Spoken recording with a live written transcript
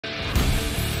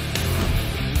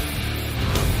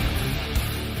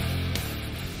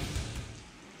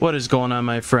What is going on,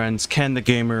 my friends? Ken the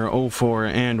Gamer 04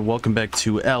 and welcome back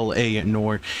to LA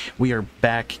Noire. We are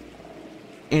back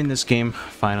in this game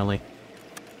finally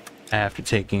after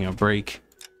taking a break.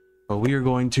 But we are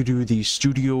going to do the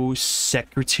studio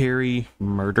secretary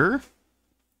murder.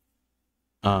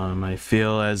 I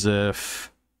feel as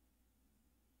if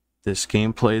this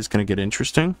gameplay is going to get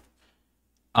interesting.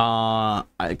 A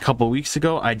couple weeks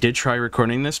ago I did try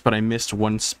recording this, but I missed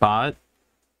one spot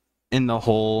in the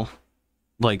whole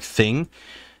thing,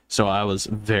 so I was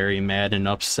very mad and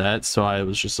upset. So I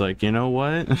was just like, you know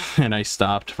what, and I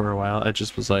stopped for a while. I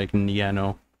just was like, yeah,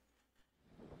 no,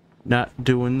 not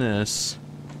doing this.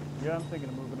 Yeah, I'm thinking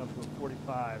of moving up to a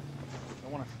 45. I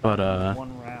want to But start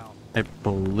one round. I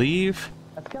believe,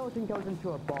 A skeleton goes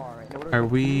into a bar in order are to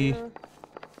we clear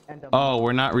and oh,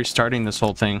 we're not restarting this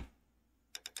whole thing.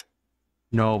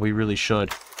 No, we really should.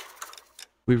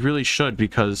 We really should,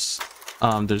 because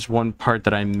there's one part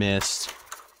that I missed.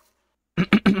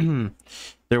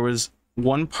 There was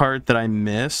one part that I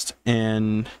missed,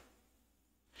 and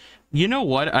you know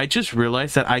what? I just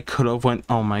realized that I could have went,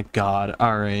 oh my god.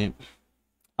 All right.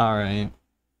 All right.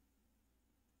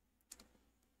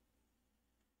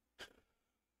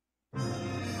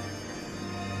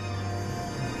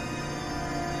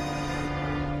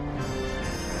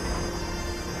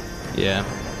 Yeah.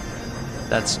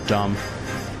 That's dumb.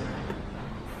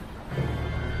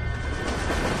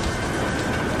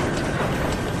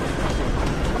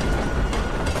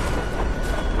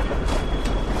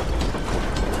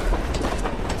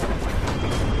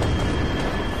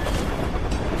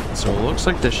 So it looks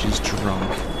like that she's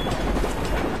drunk.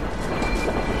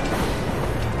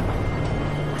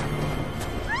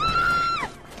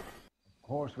 Of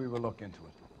course we will look into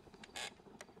it.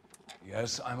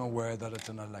 Yes, I'm aware that it's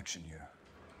an election year.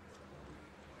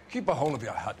 Keep a hold of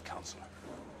your hat, Counselor.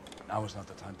 Now is not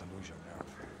the time to lose your nerve.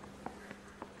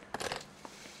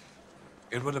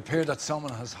 It would appear that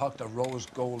someone has hocked a rose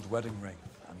gold wedding ring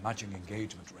and matching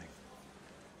engagement ring.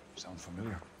 Sound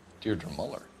familiar? Deirdre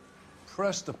Muller.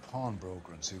 Press the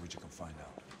pawnbroker and see what you can find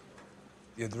out.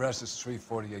 The address is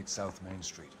 348 South Main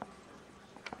Street.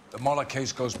 The Muller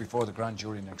case goes before the grand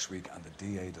jury next week, and the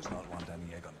DA does not want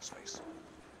any egg on his face.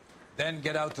 Then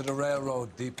get out to the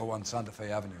railroad depot on Santa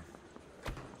Fe Avenue.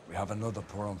 We have another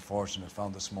poor unfortunate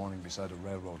found this morning beside a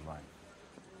railroad line.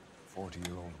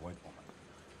 40-year-old white woman.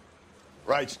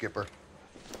 Right, Skipper.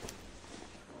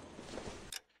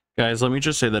 Guys, let me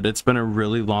just say that it's been a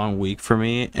really long week for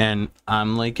me, and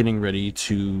I'm getting ready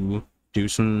to do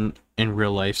some in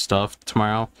real life stuff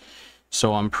tomorrow.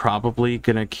 So I'm probably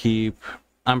gonna do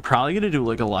a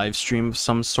live stream of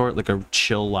some sort, like a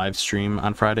chill live stream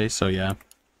on Friday. So yeah.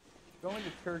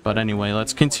 But anyway,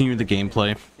 let's continue the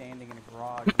gameplay.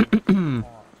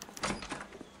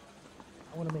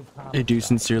 I do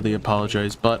sincerely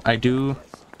apologize, but I do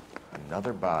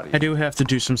have to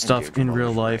do some stuff in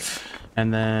real life,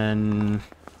 and then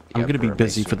I'm gonna be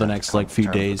busy for the next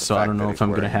few days, so I don't know if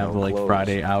I'm gonna have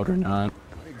Friday out or not.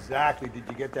 What exactly did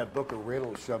you get that book of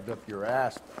riddles shoved up your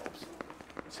ass, Phelps?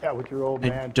 Is that what your old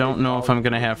man? I don't know if I'm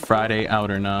gonna have Friday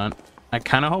out or not. I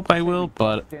kind of hope I will,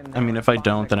 but I mean, if I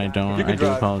don't, then I don't. I do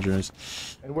apologize.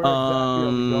 And where exactly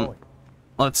are we going?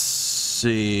 Let's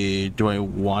see. Do I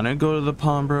want to go to the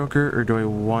pawnbroker, or do I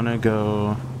want to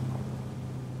go?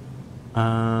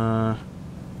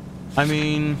 I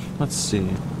mean, let's see.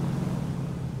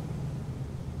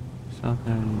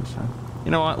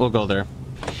 You know what? We'll go there.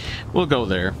 We'll go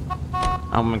there.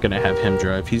 I'm gonna have him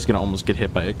drive. He's gonna almost get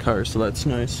hit by a car, so that's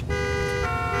nice.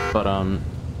 But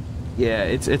yeah,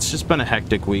 it's just been a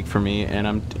hectic week for me, and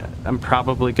I'm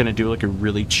probably gonna do a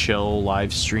really chill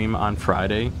live stream on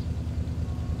Friday.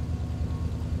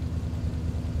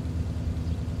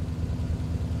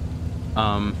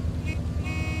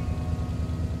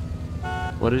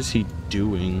 What is he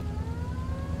doing?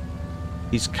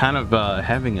 He's kind of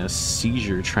having a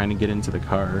seizure trying to get into the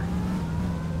car.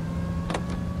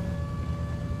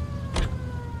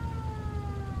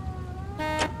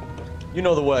 You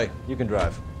know the way. You can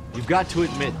drive. You've got to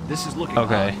admit, this is looking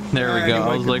okay, odd. there we go.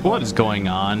 I was like, what is going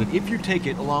on? If you take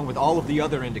it along with all of the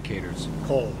other indicators.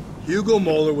 Cole, Hugo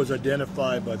Moeller was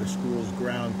identified by the school's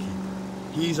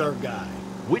groundkeeper. He's our guy.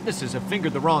 Witnesses have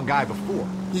fingered the wrong guy before.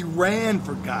 He ran,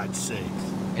 for God's sakes.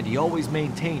 And he always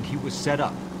maintained he was set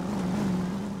up.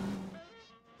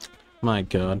 My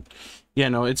God. Yeah,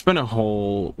 no, it's been a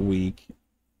whole week.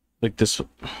 This,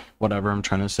 whatever I'm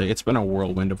trying to say. It's been a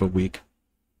whirlwind of a week.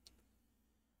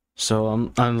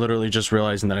 So I'm literally just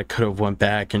realizing that I could have went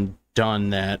back and done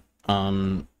that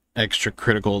extra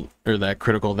critical, or that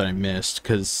critical that I missed,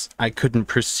 because I couldn't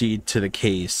proceed to the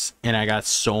case, and I got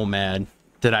so mad.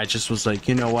 that I just was like,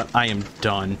 you know what, I am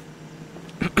done.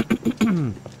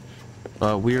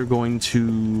 But we are going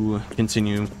to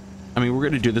continue. I mean, we're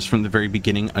going to do this from the very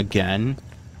beginning again.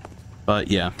 But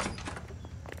yeah.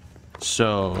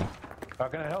 So. How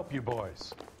can I help you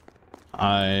boys?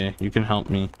 You can help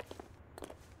me.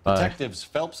 Detectives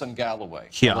Phelps and Galloway,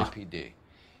 yeah. LAPD.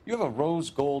 You have a rose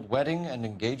gold wedding and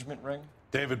engagement ring?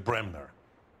 David Bremner.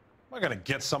 Am I gonna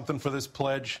get something for this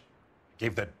pledge?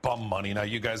 Gave that bum money, now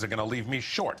you guys are gonna leave me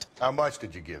short. How much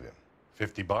did you give him?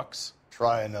 $50?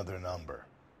 Try another number.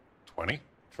 20?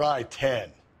 Try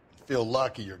 10. Feel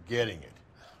lucky you're getting it.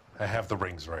 I have the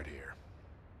rings right here.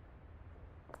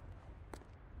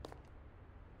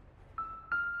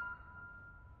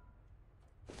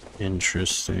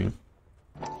 Interesting.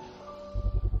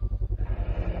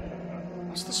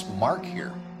 What's this mark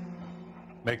here?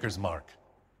 Maker's mark.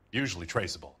 Usually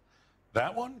traceable.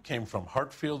 That one came from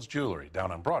Hartfield's Jewelry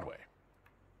down on Broadway.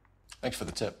 Thanks for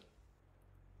the tip.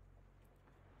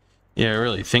 Yeah,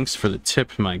 really. Thanks for the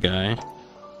tip, my guy.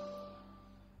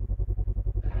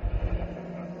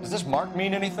 Does this mark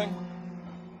mean anything?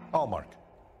 Hallmark.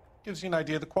 Gives you an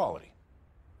idea of the quality.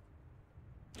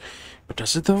 But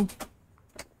does it, though?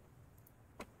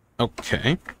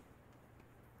 Okay.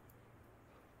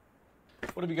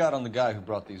 What have you got on the guy who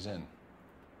brought these in?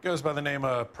 Goes by the name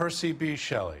of Percy B.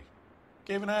 Shelley.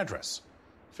 Gave an address.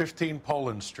 15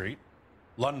 Poland Street,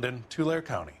 London, Tulare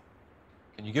County.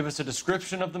 Can you give us a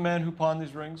description of the man who pawned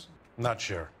these rings? Not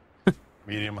sure.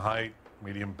 Medium height,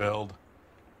 medium build.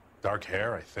 Dark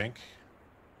hair, I think.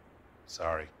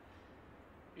 Sorry.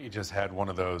 He just had one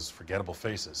of those forgettable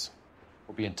faces.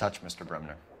 We'll be in touch, Mr.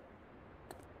 Bremner.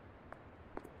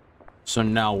 So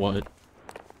now what?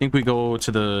 I think we go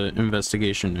to the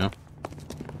investigation now.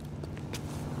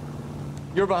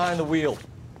 You're behind the wheel.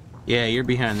 Yeah, you're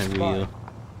behind the wheel.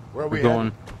 Where are We're we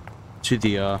going to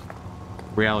the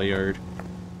rally yard.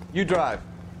 You drive.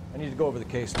 I need to go over the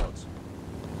case notes.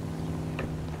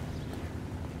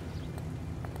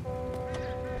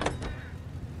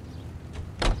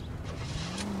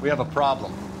 We have a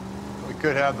problem. We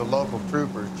could have the local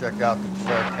troopers check out the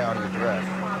Tulare County address.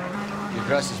 The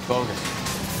address is bogus.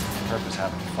 Herb is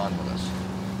having fun with us.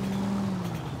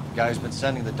 The guy who's been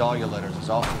sending the Dahlia letters is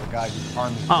also the guy who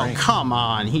pawned these Oh, rings. come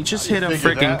on. He just hit a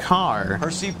figure freaking that? car.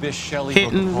 Percy Bysshe Shelley Hit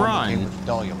wrote the and poem that run. came with the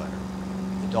Dahlia letter.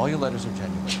 The Dahlia letters are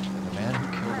genuine, and the man who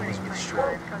killed Elizabeth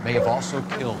Shore may have also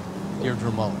killed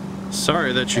Deirdre Mullen.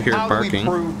 Sorry that you hear How do we barking.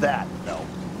 prove that, though?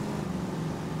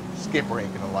 Skipper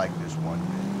ain't gonna like this one bit.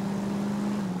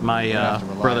 My have to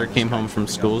rely brother on this came guy home to from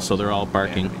bring school, up so they're all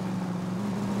barking. humanity.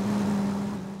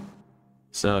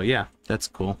 So yeah, that's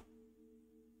cool.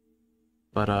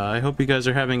 But I hope you guys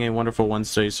are having a wonderful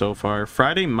Wednesday so far.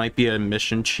 Friday might be a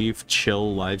Mission Chief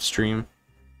chill live stream.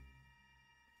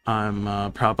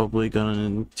 I'm probably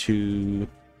going to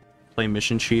play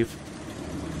Mission Chief.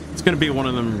 It's going to be one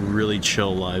of them really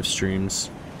chill live streams.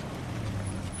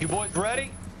 You boys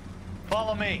ready?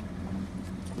 Follow me.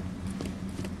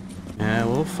 Yeah,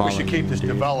 we'll follow We should keep you, this dude.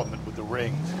 development with the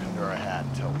rings under our hat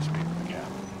until we speak with the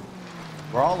captain.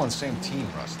 We're all on the same team,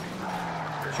 Rusty.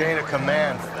 Chain of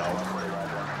command, fellas.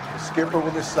 The skipper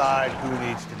will decide who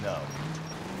needs to know.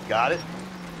 Got it?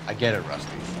 I get it,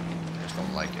 Rusty. I just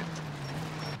don't like it.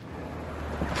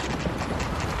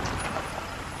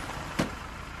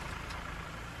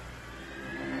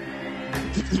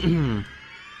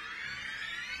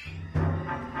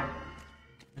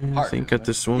 I think that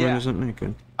this woman Yeah. isn't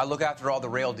naked. I look after all the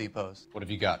rail depots. What have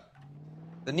you got?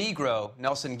 The Negro,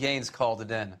 Nelson Gaines, called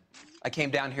it in. I came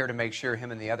down here to make sure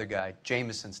him and the other guy,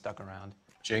 Jameson, stuck around.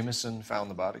 Jameson found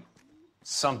the body?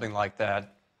 Something like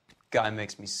that. Guy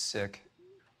makes me sick.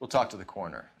 We'll talk to the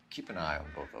coroner. Keep an eye on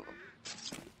both of them.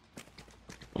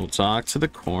 We'll talk to the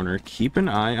corner. Keep an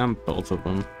eye on both of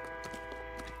them.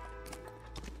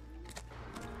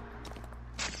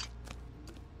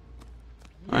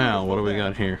 Well, what do we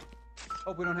got here?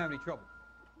 Hope we don't have any trouble.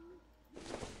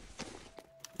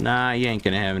 Nah, you ain't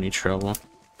gonna have any trouble.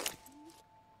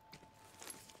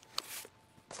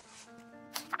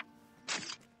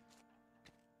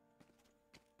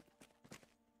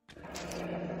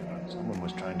 Someone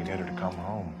was trying to get her to come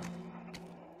home.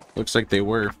 Looks like they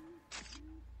were.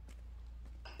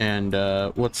 And,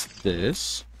 what's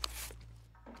this?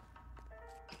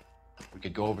 We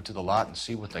could go over to the lot and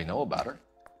see what they know about her.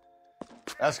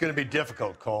 That's gonna be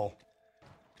difficult, Cole.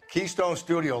 Keystone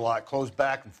Studio lot closed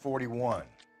back in 41.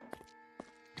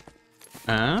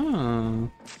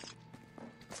 Oh.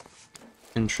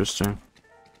 Interesting.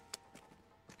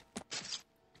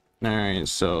 Alright,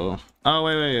 so... Oh,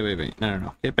 wait.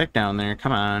 No. Get back down there.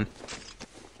 Come on.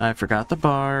 I forgot the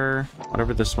bar.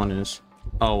 Whatever this one is.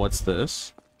 Oh, what's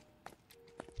this?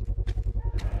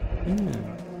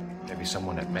 Maybe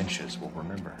someone at Mensch's will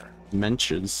remember her.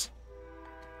 Menches.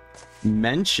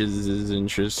 Menches is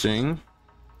interesting.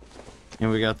 And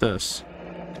we got this.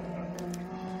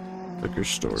 Liquor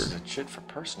store. This is a chit for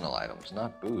personal items,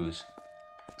 not booze.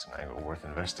 It's an angle worth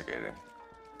investigating.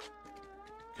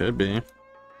 Could be.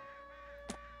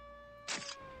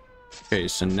 Okay,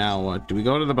 so now what? Do we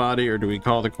go to the body or do we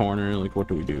call the coroner? Like, what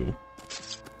do we do?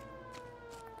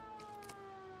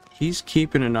 He's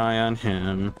keeping an eye on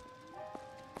him.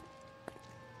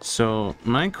 So,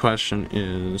 my question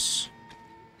is...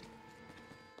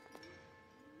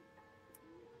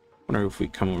 I wonder if we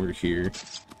come over here.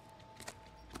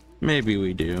 Maybe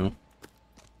we do.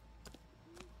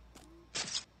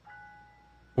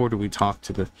 Or do we talk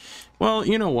to the... Well,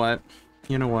 you know what?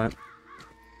 You know what?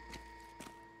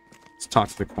 Let's talk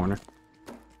to the corner.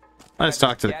 Let's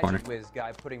talk to the corner.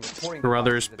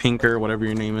 Carruthers, Pinker, whatever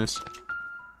your name is.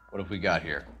 What have we got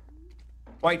here?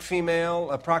 White female,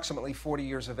 approximately 40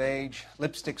 years of age.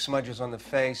 Lipstick smudges on the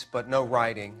face, but no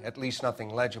writing, at least nothing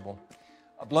legible.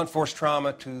 A blunt force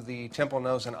trauma to the temple,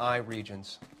 nose, and eye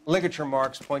regions. Ligature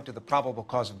marks point to the probable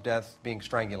cause of death being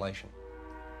strangulation.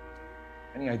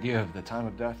 Any idea of the time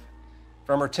of death?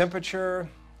 From her temperature,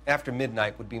 after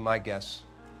midnight would be my guess.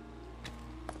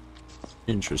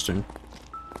 Interesting.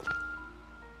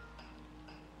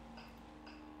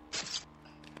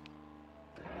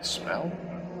 Smell?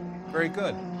 Very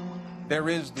good. There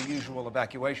is the usual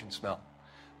evacuation smell,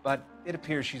 but it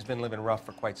appears she's been living rough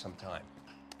for quite some time.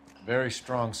 Very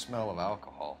strong smell of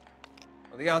alcohol.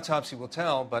 Well, the autopsy will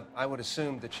tell, but I would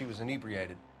assume that she was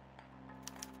inebriated.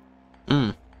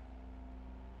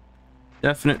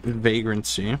 Definite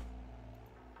vagrancy.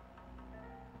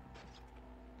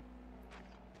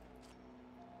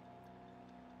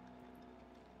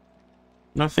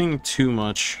 Nothing too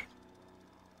much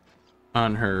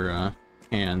on her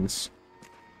hands.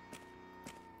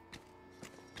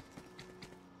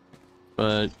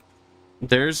 But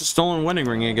there's a stolen wedding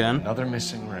ring again. Another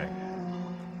missing ring.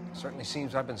 Certainly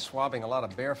seems I've been swabbing a lot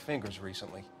of bare fingers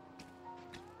recently.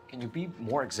 Can you be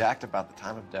more exact about the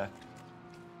time of death?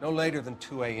 No later than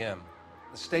 2 a.m.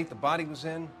 The state the body was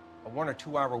in, a 1 or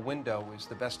 2 hour window is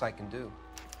the best I can do.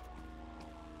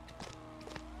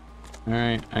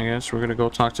 Alright, I guess we're gonna go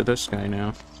talk to this guy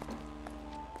now.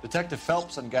 Detective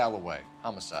Phelps and Galloway,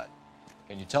 homicide.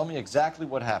 Can you tell me exactly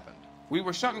what happened? We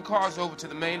were shuttling cars over to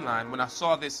the main line when I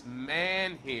saw this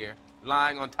man here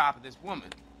lying on top of this woman.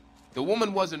 The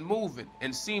woman wasn't moving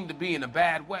and seemed to be in a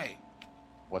bad way.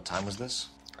 What time was this?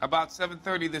 About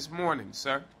 7:30 this morning,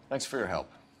 sir. Thanks for your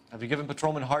help. Have you given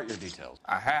Patrolman Hart your details?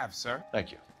 I have, sir.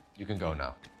 Thank you. You can go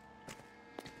now.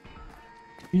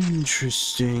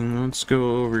 Interesting. Let's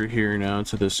go over here now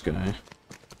to this guy.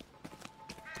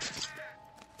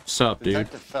 What's up, dude?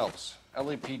 Detective Phelps,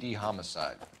 LAPD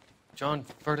homicide. John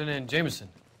Ferdinand Jameson.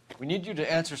 We need you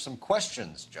to answer some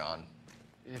questions, John.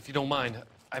 If you don't mind,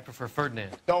 I prefer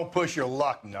Ferdinand. Don't push your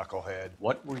luck, knucklehead.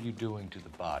 What were you doing to the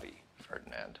body,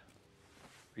 Ferdinand?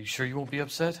 Are you sure you won't be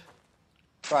upset?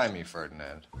 Try me,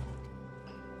 Ferdinand.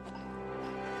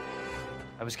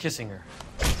 I was kissing her.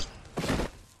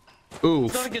 Oof.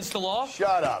 It's not against the law.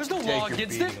 Shut up. There's no Take law your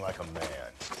against beating it. like a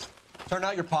man. Turn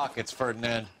out your pockets,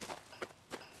 Ferdinand.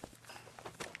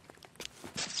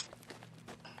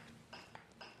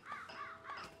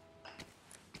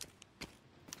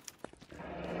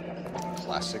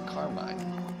 Classic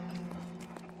Carmine.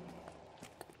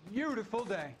 Beautiful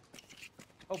day.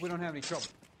 Hope we don't have any trouble.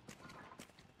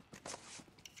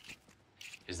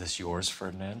 Is this yours,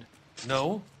 Ferdinand?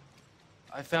 No.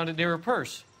 I found it near her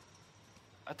purse.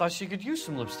 I thought she could use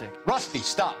some lipstick. Rusty,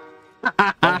 stop!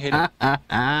 Don't hit it.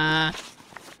 Oh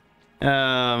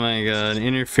my god,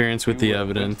 interference with the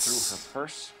evidence. Through her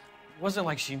purse? It wasn't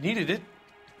like she needed it.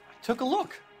 I took a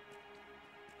look.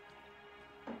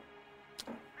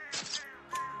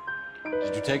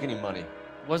 Did you take any money?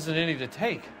 Wasn't any to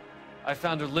take. I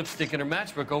found her lipstick and her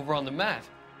matchbook over on the mat.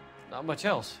 Not much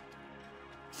else.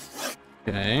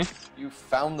 Okay. You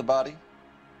found the body?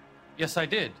 Yes, I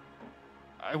did.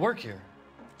 I work here.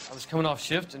 I was coming off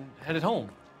shift and headed home.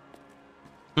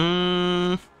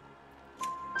 Why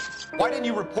didn't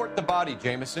you report the body,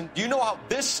 Jameson? Do you know how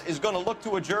this is going to look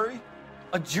to a jury?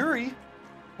 A jury?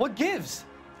 What gives?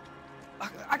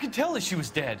 I could tell that she was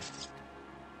dead.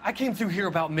 I came through here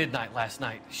about midnight last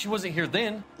night. She wasn't here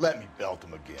then. Let me belt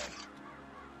him again.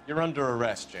 You're under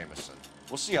arrest, Jameson.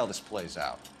 We'll see how this plays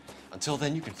out. Until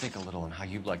then, you can think a little on how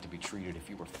you'd like to be treated if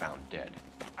you were found dead.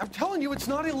 I'm telling you, it's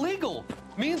not illegal.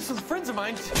 Me and some friends of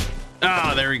mine...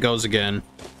 Ah, there he goes again.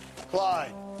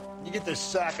 Clyde, you get this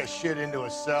sack of shit into a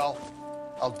cell.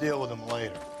 I'll deal with him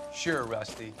later. Sure,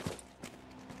 Rusty.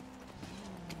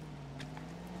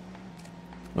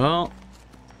 Well,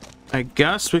 I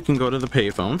guess we can go to the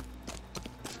payphone.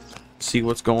 See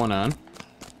what's going on.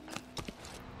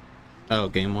 Oh,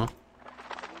 Gamewell.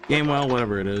 Gamewell,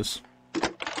 whatever it is.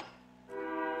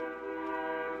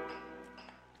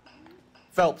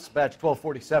 Phelps, badge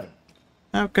 1247.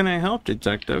 How can I help,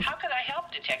 detective? How can I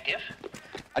help, detective?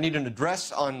 I need an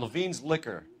address on Levine's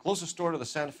Liquor. Closest store to the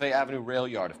Santa Fe Avenue rail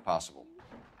yard, if possible.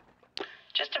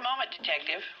 Just a moment,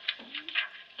 detective.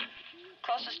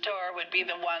 Closest store would be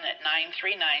the one at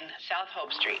 939 South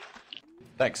Hope Street.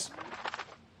 Thanks.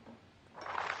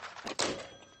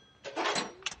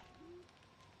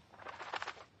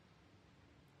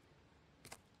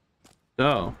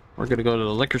 So, we're gonna go to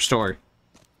the liquor store.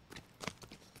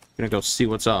 Gonna go see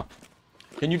what's up.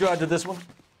 Can you drive to this one?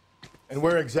 And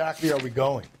where exactly are we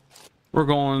going? We're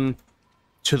going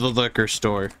to the liquor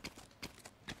store.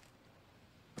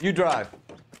 You drive.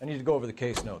 I need to go over the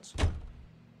case notes.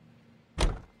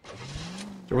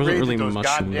 There wasn't really those much to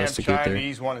goddamn investigate there.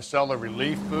 Chinese want to sell the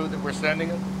relief food that we're sending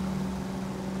them?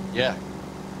 Yeah,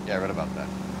 I read about that.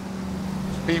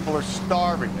 These people are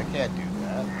starving. They can't do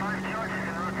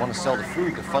that. Want to sell the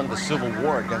food to fund the civil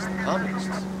war against the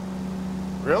communists.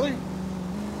 Really?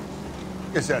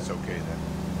 Guess that's okay then.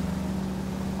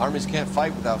 Armies can't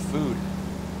fight without food.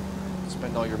 You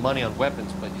spend all your money on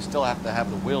weapons, but you still have to have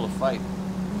the will to fight.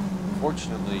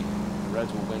 Fortunately, the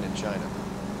Reds will win in China.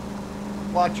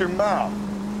 Watch your mouth.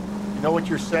 You know what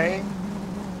you're saying?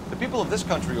 The people of this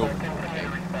country open to it.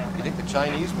 You think the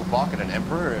Chinese will balk at an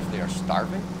emperor if they are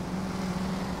starving?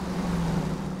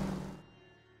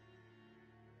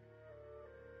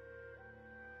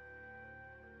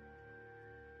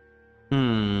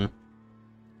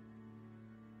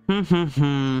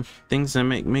 Things that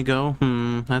make me go,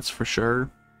 that's for sure.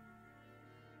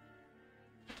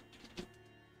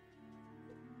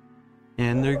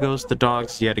 And there goes the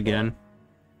dogs yet again.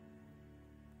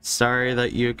 Sorry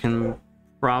that you can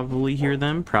probably hear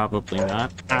them, probably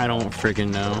not. I don't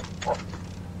friggin' know.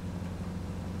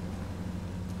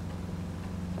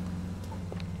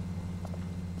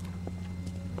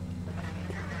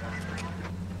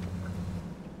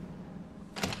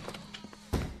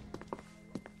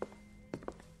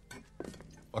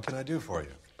 What can I do for you?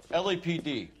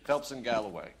 LAPD, Phelps and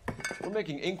Galloway. We're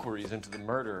making inquiries into the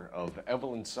murder of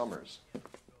Evelyn Summers.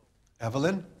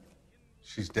 Evelyn?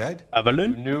 She's dead?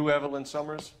 Evelyn? You knew Evelyn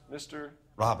Summers, Mr.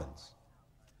 Robbins.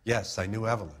 Yes, I knew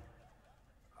Evelyn.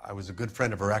 I was a good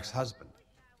friend of her ex-husband.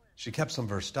 She kept some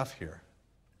of her stuff here.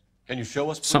 Can you show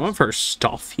us, please? Some of her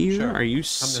stuff here? Sure. Are you Come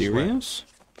this way. serious?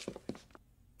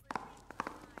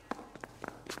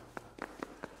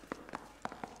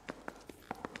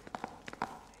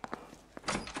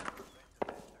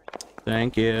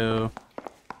 Thank you.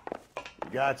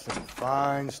 You got some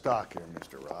fine stock here,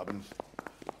 Mr. Robbins.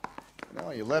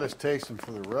 Now, you let us take some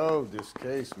for the road, this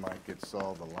case might get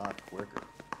solved a lot quicker.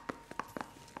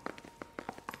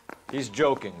 He's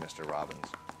joking, Mr. Robbins.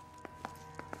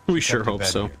 We She sure kept her hope bed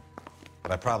so. here,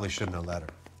 but I probably shouldn't have let her.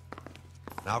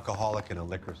 An alcoholic in a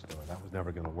liquor store. That was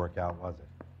never going to work out, was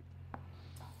it?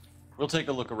 We'll take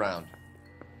a look around.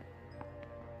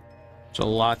 There's a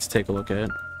lot to take a look at.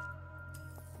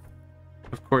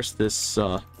 Of course, this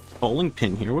bowling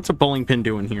pin here. What's a bowling pin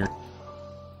doing here?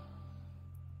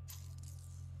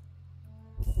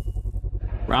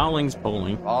 Rawlings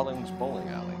Bowling. Rawlings Bowling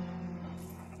Alley.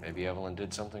 Maybe Evelyn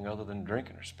did something other than drink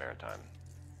in her spare time.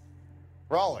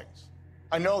 Rawlings.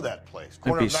 I know that place. I'd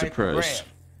Corner be of 9th and surprised. Grand.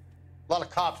 A lot of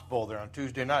cops bowl there on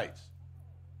Tuesday nights.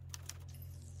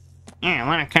 Yeah, a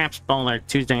lot of cops bowl there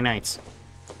Tuesday nights.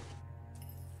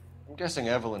 I'm guessing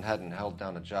Evelyn hadn't held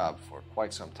down a job for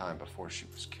quite some time before she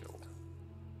was killed.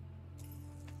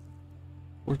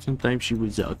 Or sometimes she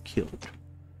was killed.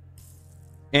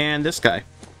 And this guy.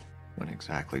 When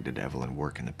exactly did Evelyn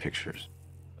work in the pictures?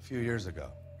 A few years ago.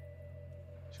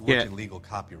 She worked Yeah. in legal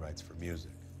copyrights for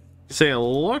music. Say it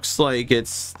looks like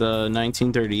it's the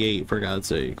 1938, for God's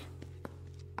sake.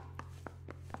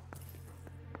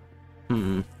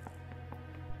 Move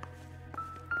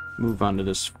on to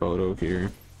this photo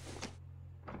here.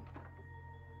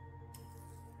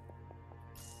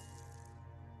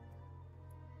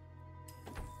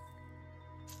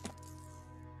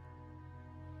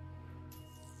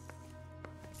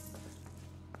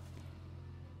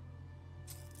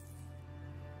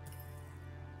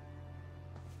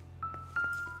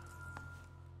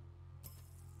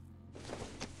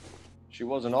 She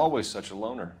wasn't always such a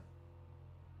loner.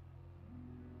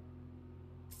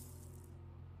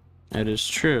 That is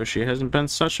true. She hasn't been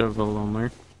such of a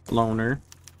loner.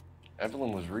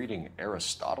 Evelyn was reading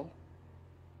Aristotle?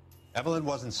 Evelyn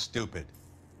wasn't stupid.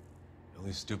 The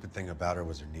only stupid thing about her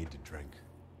was her need to drink.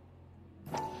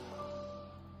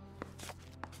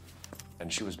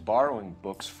 And she was borrowing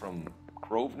books from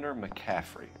Grosvenor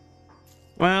McCaffrey.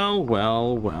 Well,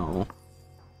 well, well.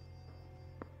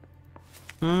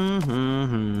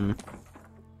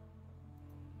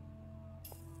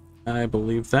 I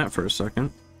believe that for a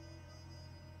second.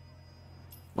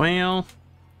 Well,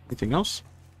 anything else?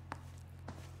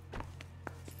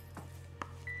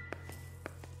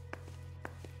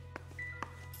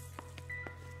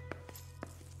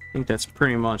 I think that's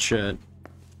pretty much it.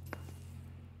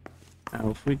 Now,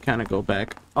 if we kind of go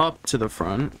back up to the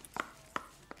front,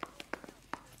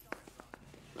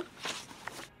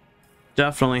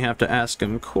 definitely have to ask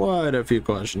him quite a few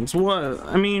questions. What,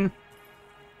 I mean,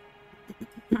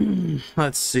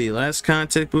 let's see, last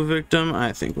contact with victim,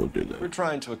 I think we'll do that. We're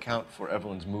trying to account for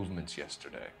Evelyn's movements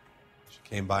yesterday. She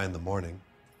came by in the morning.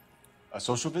 A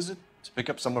social visit to pick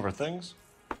up some of her things?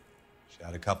 She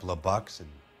had a couple of bucks and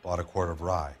bought a quart of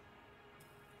rye.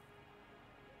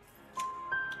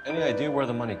 Any idea where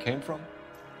the money came from?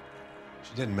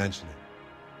 She didn't mention it,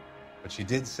 but she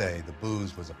did say the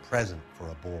booze was a present for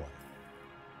a boy.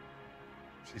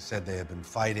 She said they had been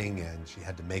fighting and she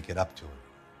had to make it up to him.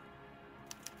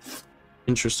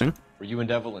 Interesting. Were you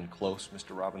and Evelyn close,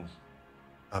 Mr. Robbins?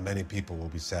 Many people will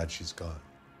be sad she's gone.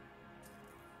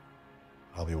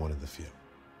 I'll be one of the few.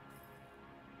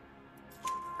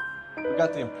 We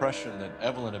got the impression that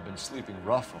Evelyn had been sleeping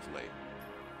rough of late.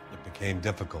 It became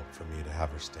difficult for me to have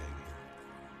her staying here.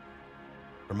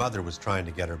 Her mother was trying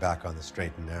to get her back on the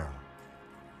straight and narrow.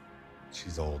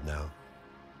 She's old now.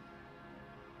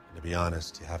 And to be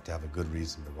honest, you have to have a good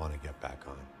reason to want to get back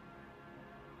on.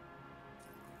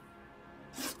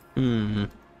 Do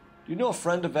you know a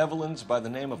friend of Evelyn's by the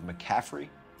name of McCaffrey?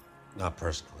 Not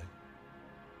personally.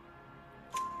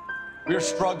 We're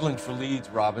struggling for leads,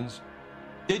 Robbins.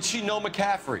 Did she know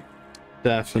McCaffrey?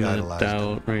 Definite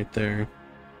doubt right there.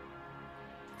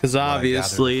 Because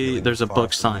obviously there's a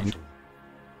book signed.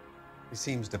 He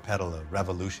seems to peddle a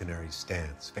revolutionary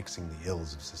stance, fixing the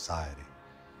ills of society.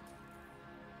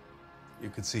 You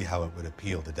could see how it would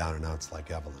appeal to down-and-outs like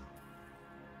Evelyn.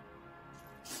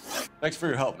 Thanks for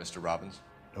your help, Mr. Robbins.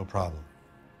 No problem.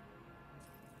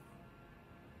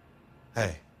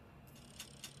 Hey,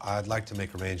 I'd like to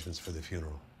make arrangements for the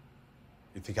funeral.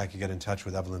 You think I could get in touch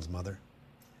with Evelyn's mother?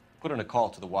 Put in a call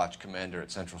to the watch commander at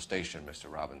Central Station,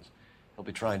 Mr. Robbins. He'll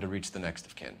be trying to reach the next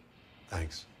of kin.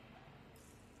 Thanks.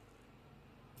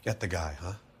 Get the guy,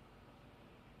 huh?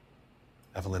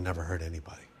 Evelyn never hurt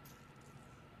anybody.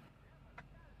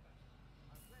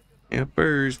 Yeah,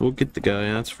 Burrs, we'll get the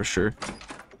guy, that's for sure.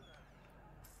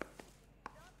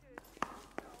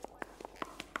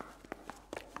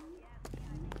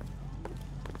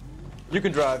 You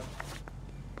can drive.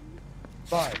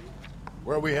 Fine.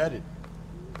 Where are we headed?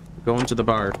 Going to the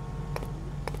bar.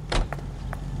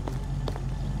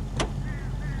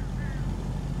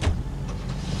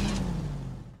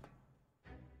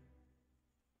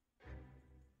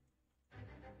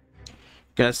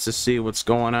 Guess to see what's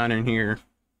going on in here.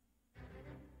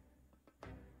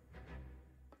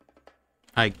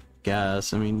 I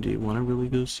guess. I mean, do you want to really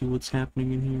go see what's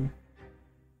happening in here?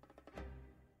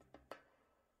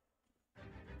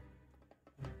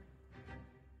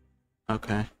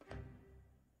 Okay.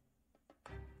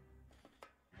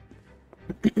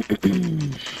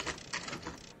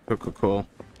 Cool.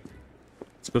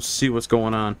 Let's go see what's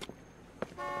going on.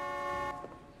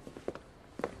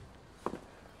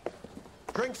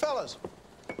 Drink, fellas.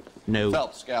 No.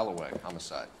 Phelps, Galloway,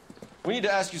 homicide. We need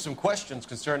to ask you some questions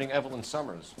concerning Evelyn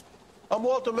Summers. I'm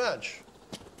Walter Mensch.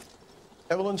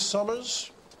 Evelyn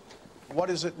Summers, what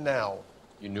is it now?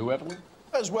 You knew Evelyn?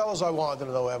 As well as I wanted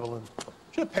to know Evelyn.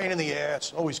 She's a pain in the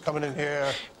ass, always coming in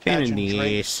here, Pain in catching the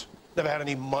drinks. ass. Never had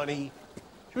any money.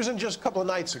 She was in just a couple of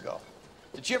nights ago.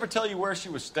 Did she ever tell you where she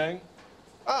was staying?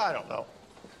 I don't know.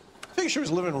 I think she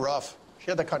was living rough. She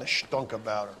had that kind of stunk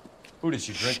about her. Who did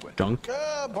she drink with? Dunk.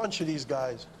 A bunch of these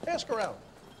guys. Ask around.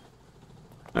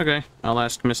 Okay, I'll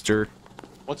ask Mr.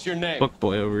 What's your name? Book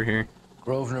Boy over here.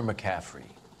 Grosvenor McCaffrey.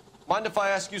 Mind if I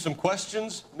ask you some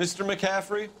questions, Mr.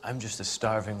 McCaffrey? I'm just a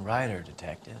starving writer,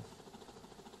 detective.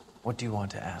 What do you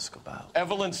want to ask about?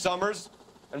 Evelyn Summers,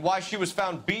 and why she was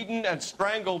found beaten and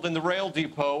strangled in the rail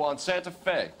depot on Santa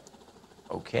Fe.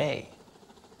 Okay.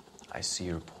 I see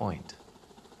your point.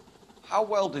 How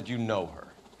well did you know her?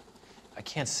 I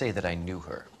can't say that I knew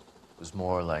her. It was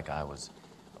more like I was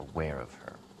aware of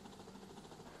her.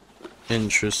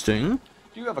 Interesting.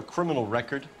 Do you have a criminal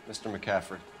record, Mr.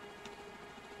 McCaffrey?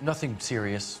 Nothing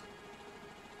serious.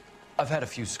 I've had a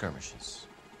few skirmishes.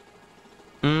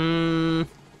 I'm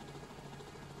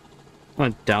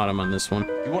gonna doubt him on this one.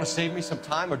 Do you want to save me some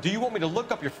time, or do you want me to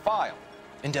look up your file?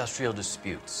 Industrial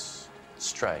disputes,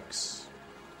 strikes,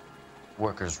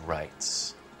 workers'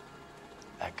 rights,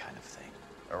 that kind of thing.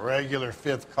 A regular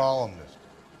fifth columnist.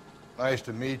 Nice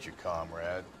to meet you,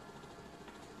 comrade.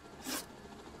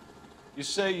 You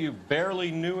say you barely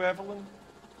knew Evelyn?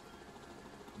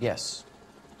 Yes,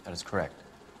 that is correct.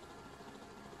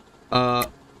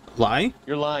 Lie?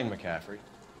 You're lying, McCaffrey.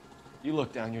 You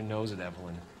looked down your nose at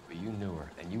Evelyn, but you knew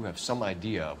her, and you have some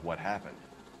idea of what happened.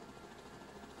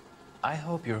 I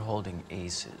hope you're holding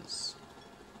aces.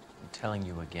 I'm telling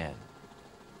you again,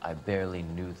 I barely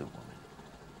knew the woman.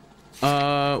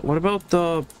 What about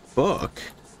the book?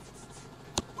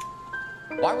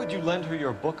 Why would you lend her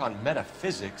your book on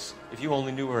metaphysics if you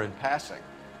only knew her in passing?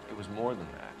 It was more than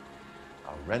that.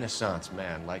 A Renaissance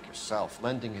man like yourself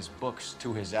lending his books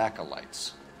to his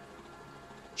acolytes.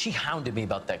 She hounded me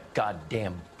about that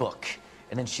goddamn book,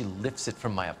 and then she lifts it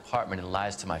from my apartment and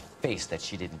lies to my face that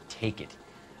she didn't take it,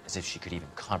 as if she could even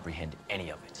comprehend any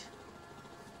of it.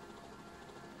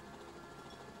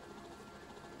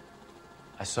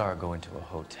 I saw her go into a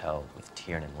hotel with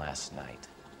Tiernan last night.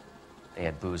 They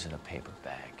had booze in a paper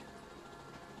bag.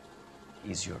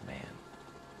 He's your man.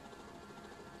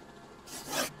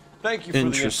 Thank you for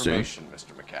the information,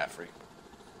 Mr. McCaffrey.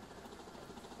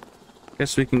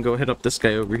 Guess we can go hit up this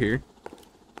guy over here.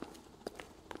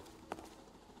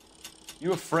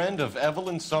 You a friend of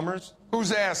Evelyn Summers?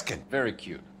 Who's asking? Very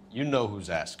cute. You know who's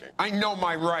asking. I know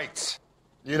my rights.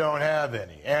 You don't have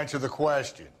any. Answer the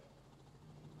question.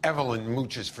 Evelyn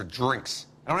mooches for drinks.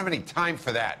 I don't have any time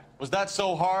for that. Was that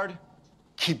so hard?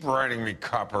 Keep writing me,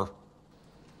 copper.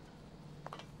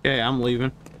 Okay, I'm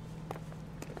leaving.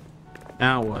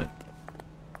 Now what?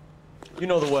 You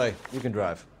know the way. You can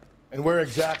drive. And where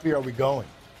exactly are we going?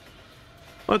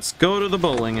 Let's go to the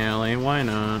bowling alley. Why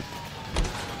not?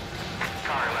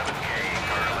 Car 11K,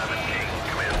 car 11K,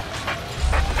 come in.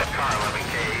 Car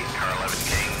 11K, car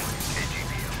 11K,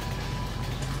 KGPO.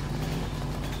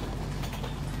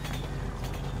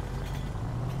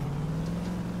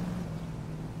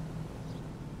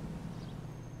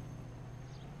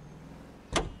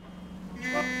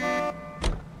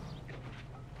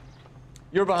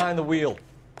 You're behind the wheel.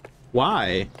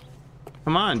 Why?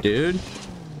 Come on, dude.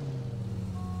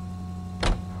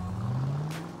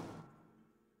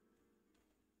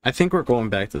 I think we're going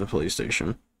back to the police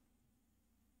station.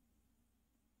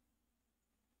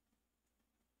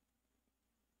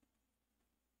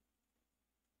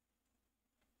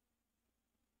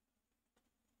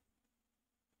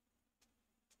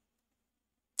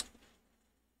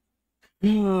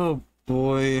 Oh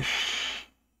boy.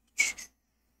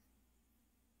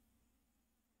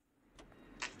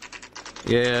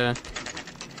 Yeah,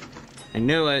 I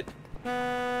knew it.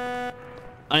 I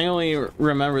only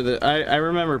remember that I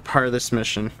remember part of this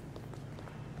mission.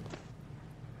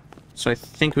 So I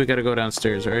think we gotta go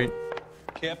downstairs, right?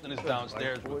 Captain is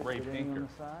downstairs with Ray Pinker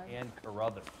and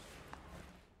Carruthers.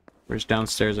 Where's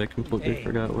downstairs? I completely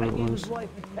forgot what it was.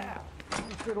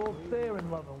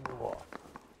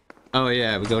 Oh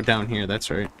yeah, we go down here, that's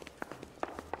right.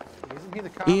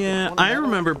 Yeah, I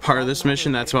remember part of this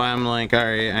mission, that's why I'm like,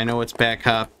 alright, I know it's bad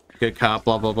cop, good cop,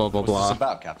 blah blah blah blah blah. What's this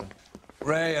about, Captain?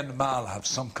 Ray and Mal have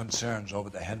some concerns over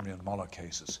the Henry and Muller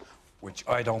cases, which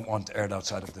I don't want aired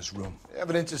outside of this room. The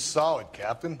evidence is solid,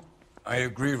 Captain. I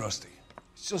agree, Rusty.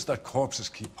 It's just that corpses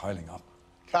keep piling up.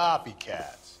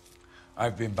 Copycats.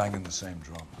 I've been banging the same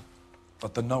drum.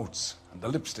 But the notes and the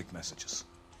lipstick messages.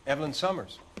 Evelyn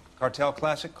Summers, Cartel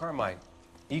Classic Carmine.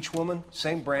 Each woman,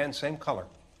 same brand, same color.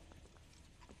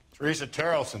 Teresa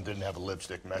Terrelson didn't have a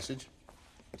lipstick message.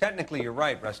 Technically, you're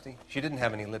right, Rusty. She didn't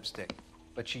have any lipstick.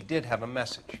 But she did have a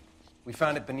message. We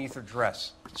found it beneath her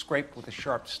dress, scraped with a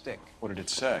sharp stick. What did it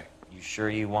say? You sure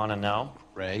you want to know?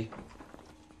 Ray?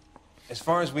 As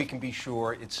far as we can be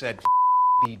sure, it said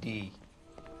BD.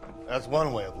 That's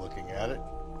one way of looking at it.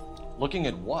 Looking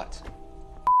at what?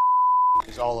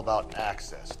 It's all about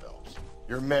access, Phelps.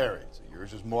 You're married, so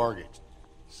yours is mortgaged.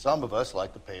 Some of us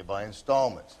like to pay by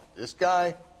installments. This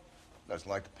guy doesn't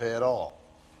like to pay at all.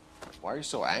 Why are you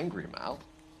so angry, Mal?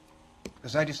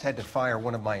 Because I just had to fire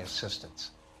one of my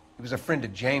assistants. He was a friend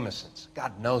of Jameson's.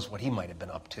 God knows what he might have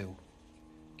been up to.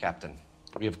 Captain,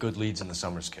 we have good leads in the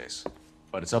Summers case,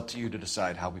 but it's up to you to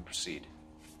decide how we proceed.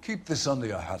 Keep this under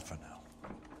your hat for now.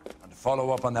 And to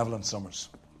follow up on Evelyn Summers,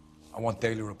 I want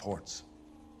daily reports.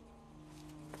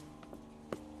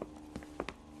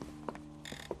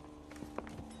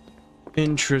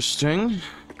 Interesting.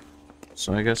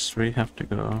 So I guess we have to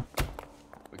go.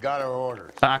 We got our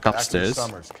orders. Back upstairs. To the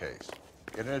Summers case.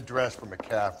 Get an address for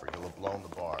McCaffrey. He'll have blown the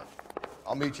bar.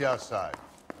 I'll meet you outside.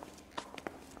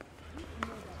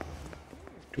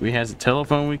 Do we have a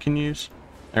telephone we can use?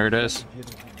 There it is.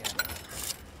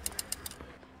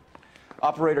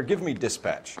 Operator, give me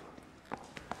dispatch.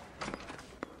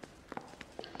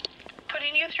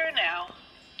 Putting you through now.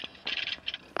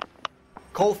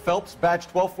 Cole Phelps, badge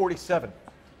 1247.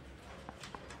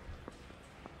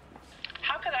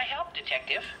 How could I help,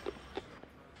 Detective?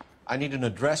 I need an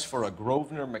address for a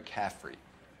Grosvenor McCaffrey.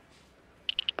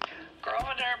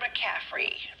 Grosvenor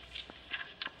McCaffrey.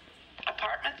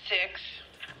 Apartment 6,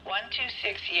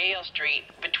 126 Yale Street,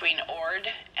 between Ord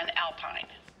and Alpine.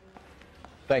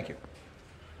 Thank you.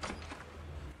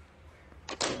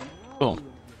 Boom.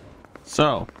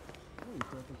 So,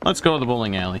 let's go to the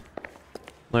bowling alley.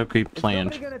 Like we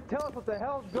planned.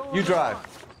 You drive.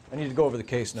 I need to go over the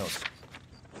case notes.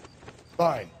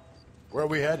 Fine. Where are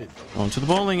we headed? Going to the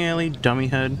bowling alley, dummy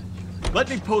head. Let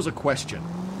me pose a question.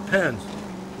 Depends.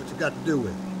 What's it got to do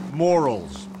with?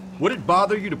 Morals. Would it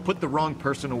bother you to put the wrong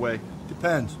person away?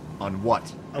 Depends. On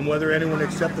what? On whether anyone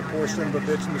except the poor son of a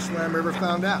bitch in the slam ever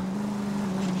found out.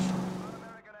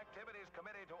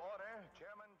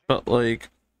 But, like,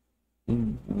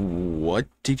 what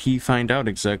did he find out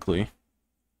exactly?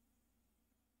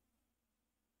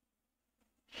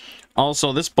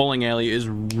 Also, this bowling alley is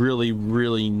really,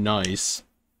 really nice.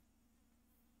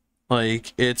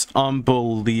 Like, it's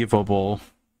unbelievable.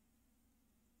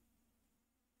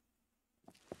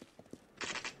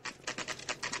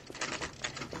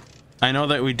 I know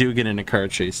that we do get in a car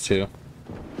chase, too.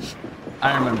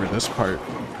 I remember this part.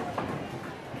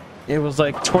 It was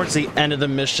like towards the end of the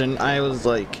mission, I was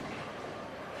like,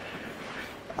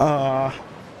 I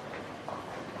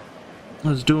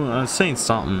was saying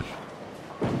something.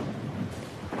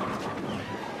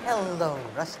 Hello,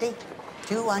 Rusty.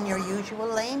 Two on your usual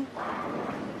lane?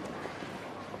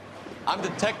 I'm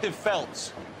Detective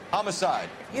Phelps. Homicide.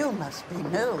 You must be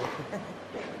new.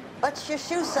 What's your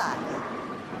shoe size?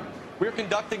 We're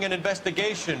conducting an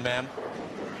investigation, ma'am.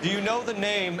 Do you know the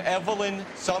name Evelyn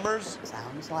Summers?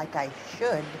 Sounds like I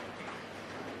should.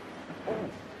 Oh,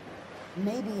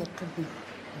 maybe it could be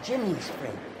Jimmy's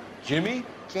friend. Jimmy?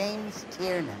 James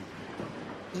Tiernan.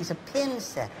 He's a pin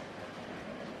setter.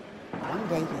 One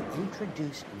day he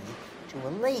introduced me to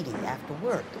a lady after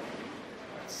work.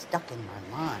 It stuck in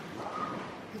my mind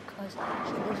because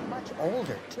she was much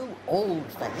older, too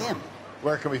old for him.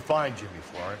 Where can we find Jimmy,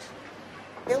 Florence?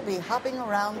 He'll be hopping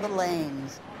around the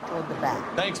lanes toward the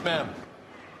back. Thanks, ma'am.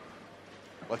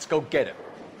 Let's go get him.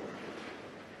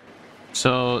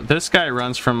 So this guy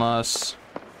runs from us.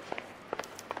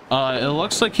 It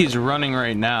looks like he's running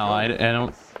right now. I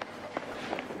don't.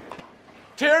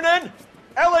 Tiernan!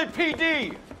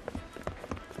 LAPD!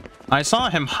 I saw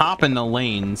him hop in the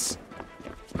lanes.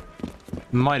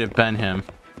 Might have been him.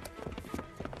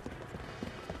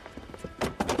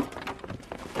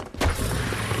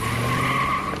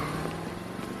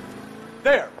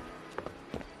 There!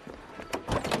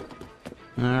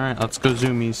 Alright, let's go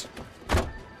zoomies.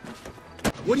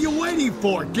 What are you waiting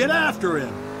for? Get after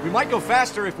him! We might go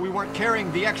faster if we weren't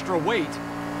carrying the extra weight.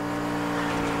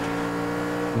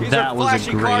 These That are was a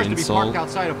flashy great cars to be insult. parked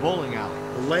outside a bowling alley.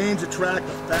 The lanes attract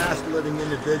a fast-living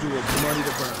individual with money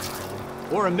to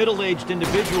burn. Or a middle-aged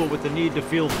individual with the need to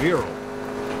feel virile.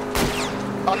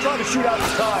 I'll try to shoot out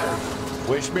his tires.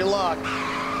 Wish me luck.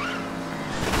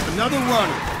 Another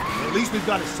runner. At least we've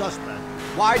got a suspect.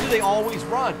 Why do they always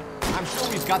run? I'm sure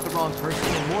we've got the wrong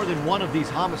person in more than one of these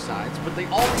homicides, but they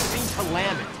always seem to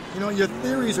land it. You know, your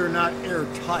theories are not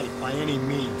airtight by any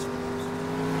means.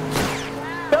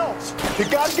 Phelps, you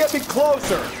gotta get me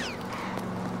closer.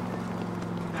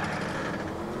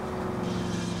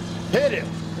 Hit him.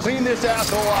 Clean this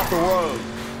asshole off the road.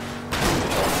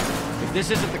 If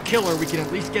this isn't the killer, we can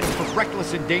at least get him for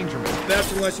reckless endangerment. That's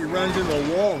unless he runs into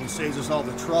a wall and saves us all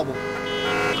the trouble.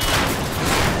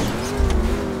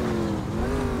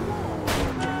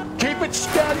 Keep it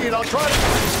steady and I'll try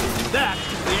to...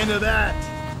 That's the end of that.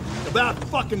 About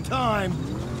fucking time.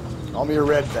 Call me a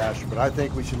red basher, but I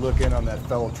think we should look in on that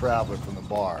fellow traveler from the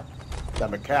bar.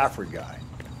 That McCaffrey guy.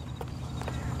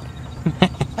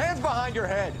 Hands behind your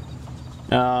head!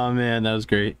 Oh man, that was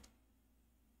great.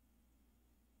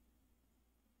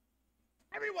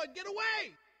 Everyone, get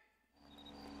away!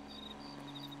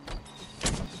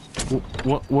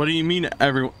 What do you mean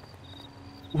everyone?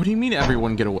 What do you mean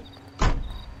everyone get away?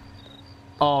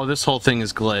 Oh, this whole thing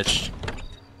is glitched.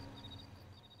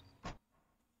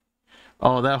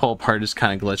 Oh, that whole part is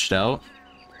kind of glitched out.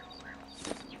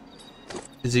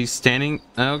 Is he standing?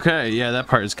 Okay, yeah, that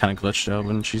part is kind of glitched out,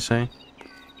 wouldn't you say?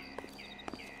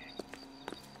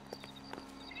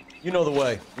 You know the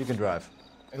way. You can drive.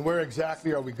 And where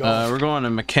exactly are we going? We're going to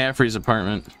McCaffrey's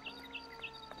apartment.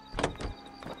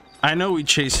 I know we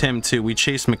chase him too. We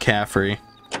chase McCaffrey.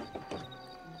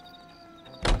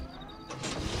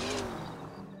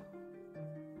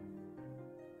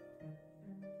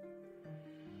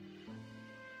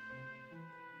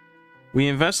 We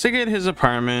investigate his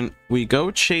apartment. We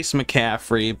go chase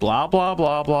McCaffrey. Blah, blah,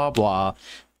 blah, blah, blah.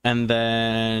 And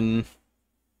then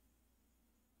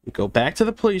we go back to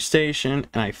the police station.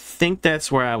 And I think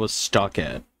that's where I was stuck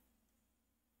at.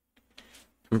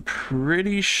 I'm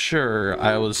pretty sure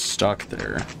I was stuck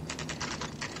there.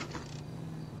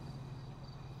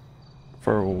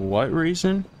 For what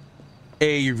reason?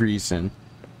 A reason.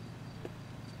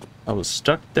 I was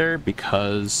stuck there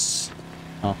because...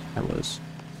 Oh, I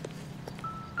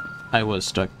was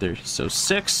stuck there. So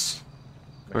 6.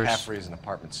 McCaffrey is in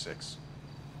apartment 6.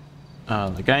 Oh,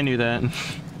 the guy knew that.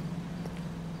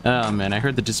 Oh man, I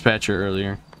heard the dispatcher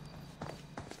earlier.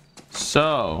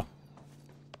 So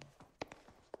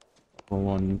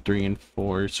 1, 3, and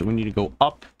 4. So we need to go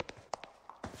up.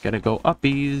 Gotta go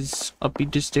uppies, uppy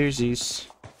to stairsies.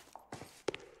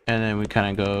 And then we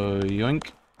kind of go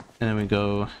yoink. And then we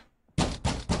go...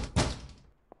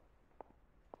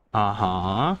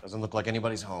 Uh-huh. Doesn't look like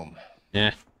anybody's home.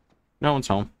 Yeah. No one's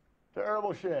home.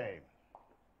 Terrible shame.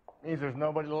 Means there's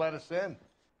nobody to let us in.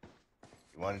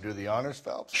 You want to do the honors,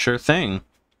 Phelps? Sure thing.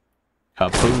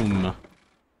 Kaboom.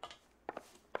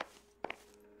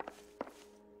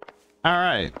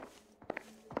 Alright.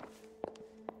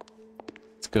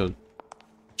 Let's go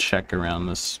check around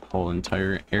this whole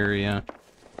entire area.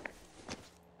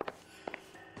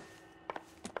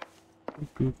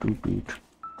 Boop, boop, boop.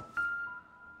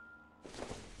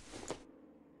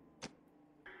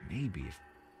 Maybe.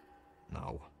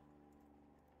 No.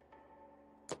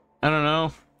 I don't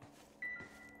know.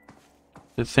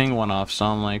 The thing went off, so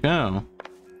I'm like, oh.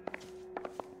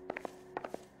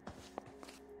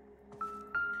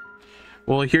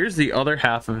 Well, here's the other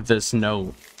half of this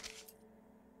note.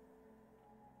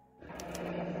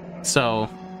 So...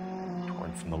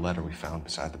 Torn from the letter we found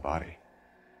beside the body.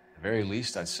 At the very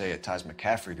least, I'd say it ties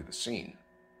McCaffrey to the scene.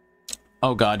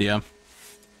 Oh god, yeah.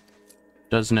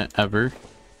 Doesn't it ever?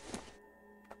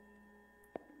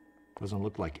 Doesn't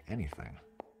look like anything.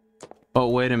 Oh,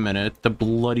 wait a minute. The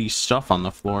bloody stuff on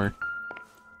the floor.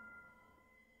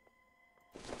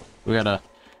 We got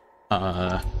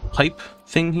a pipe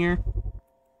thing here.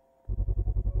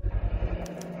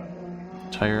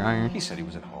 Tire iron. He said he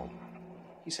was at home.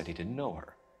 He said he didn't know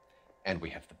her. And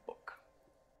we have the book.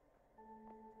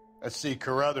 Let's see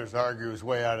Carruthers argue his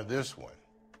way out of this one.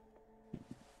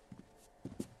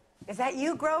 Is that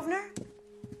you, Grosvenor?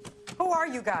 Who are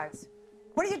you guys?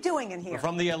 What are you doing in here? We're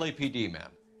from the LAPD,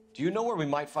 ma'am. Do you know where we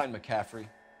might find McCaffrey?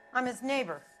 I'm his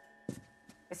neighbor.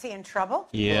 Is he in trouble?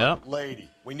 Yeah. Look, lady,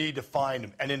 we need to find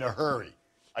him, and in a hurry.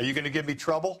 Are you going to give me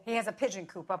trouble? He has a pigeon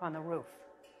coop up on the roof.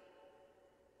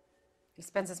 He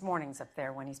spends his mornings up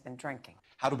there when he's been drinking.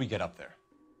 How do we get up there?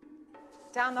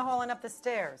 Down the hall and up the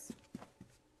stairs.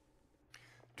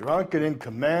 Drunk and in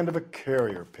command of a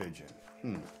carrier pigeon.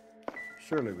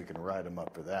 Surely we can write him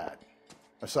up for that.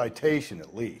 A citation,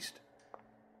 at least.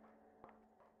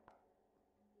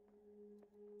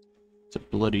 It's a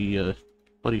bloody,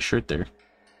 bloody shirt there.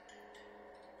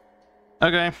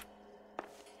 Okay.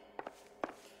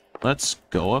 Let's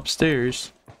go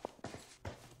upstairs.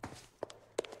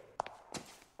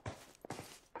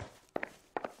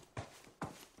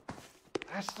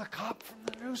 That's the cop from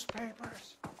the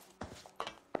newspapers.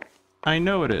 I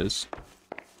know it is.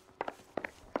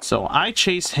 So I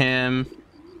chase him.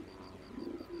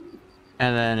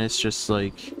 And then it's just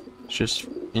like, it's just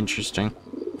interesting.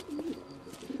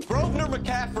 Grosvenor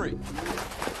McCaffrey!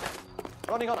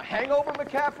 Running on a hangover,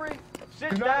 McCaffrey?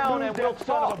 Sit down and we'll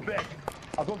talk. Son of a bitch.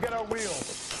 I'll go get our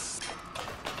wheels.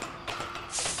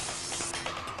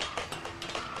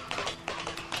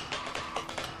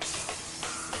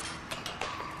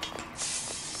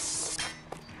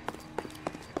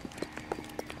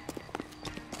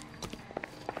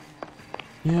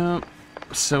 Yeah.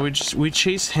 So we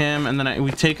chase him, and then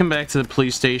we take him back to the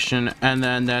police station, and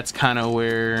then that's kind of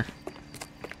where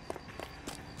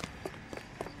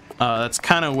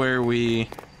we,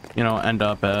 you know, end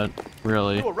up at,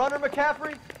 really. You a runner,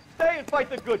 McCaffrey? Stay and fight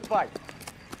the good fight.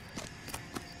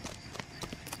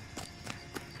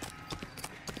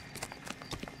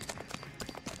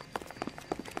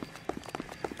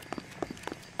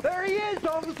 There he is,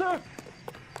 officer!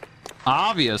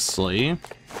 Obviously.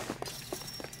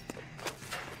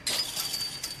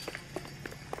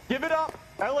 Give it up,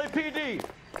 LAPD!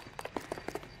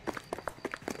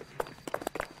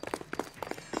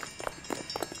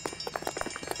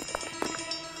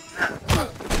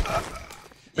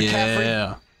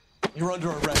 Yeah. You're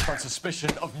under arrest on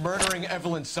suspicion of murdering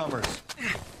Evelyn Summers.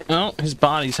 Oh, his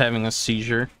body's having a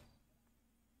seizure.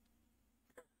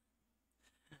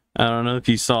 I don't know if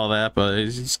you saw that, but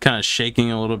he's kind of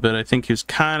shaking a little bit. I think he was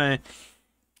kind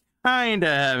Kinda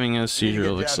having a We need to seizure,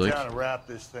 get looks downtown like. and wrap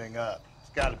this thing up.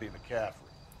 It's got to be McCaffrey.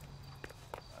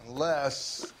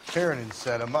 Unless Tiernan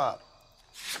set him up.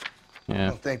 I Yeah.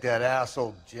 don't think that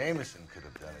asshole Jameson could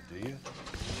have done it, do you?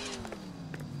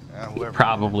 Whoever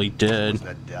Probably did. was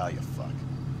that Dahlia fuck.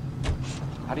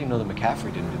 How do you know that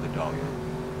McCaffrey didn't do the Dahlia?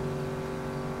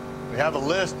 We have a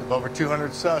list of over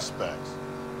 200 suspects.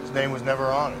 His name was never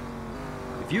on it.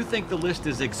 If you think the list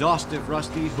is exhaustive,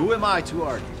 Rusty, who am I to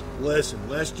argue? Listen,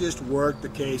 let's just work the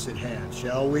case at hand,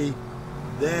 shall we?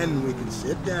 Then we can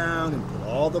sit down and put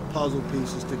all the puzzle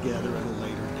pieces together at a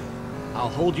later date. I'll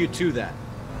hold you to that.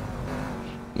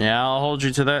 Yeah, I'll hold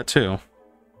you to that too.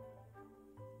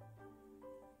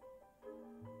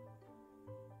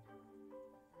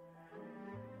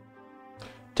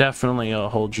 Definitely, I'll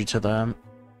hold you to that.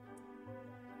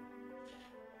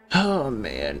 Oh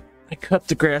man, I cut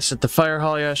the grass at the fire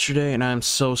hall yesterday and I'm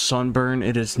so sunburned,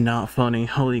 it is not funny.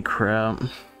 Holy crap.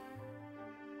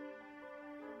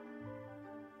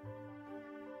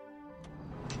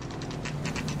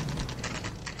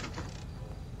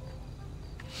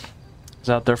 I was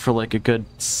out there for like a good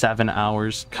 7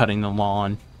 hours cutting the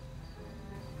lawn.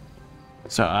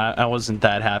 So I wasn't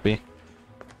that happy.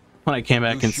 When I came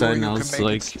back inside and I was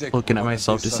like looking at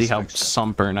myself to see how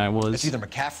sunburned I was. It's either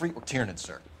McCaffrey or Tiernan,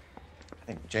 sir. I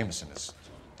think Jameson is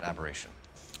an aberration.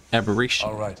 Aberration.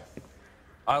 All right.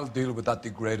 I'll deal with that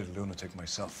degraded lunatic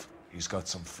myself. He's got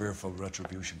some fearful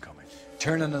retribution coming.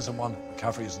 Tiernan isn't one,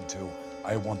 McCaffrey isn't two.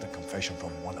 I want a confession from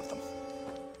one of them.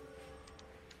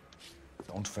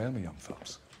 Don't fail me, young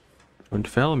Phelps. Don't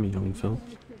fail me, young Phil.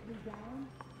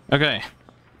 Okay.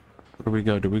 Where do we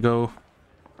go? Do we go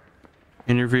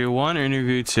interview 1 or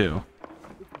interview 2?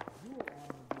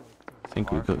 I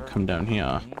think we could come down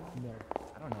here.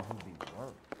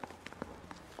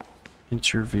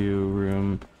 Interview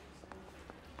room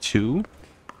 2?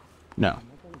 No.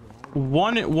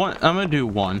 One. I'm gonna do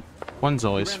 1. 1's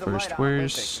always first.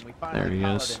 Where's... There he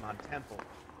is.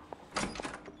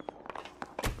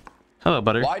 Hello,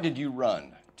 Butter. Why did you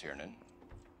run, Tiernan?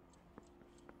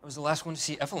 I was the last one to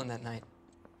see Evelyn that night.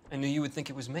 I knew you would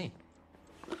think it was me.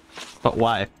 But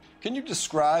why? Can you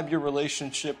describe your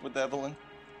relationship with Evelyn?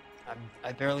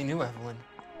 I barely knew Evelyn.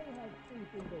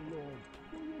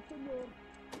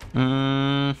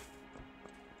 I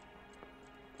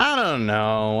don't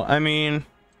know. I mean,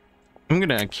 I'm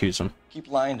gonna accuse him. Keep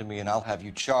lying to me and I'll have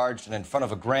you charged and in front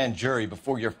of a grand jury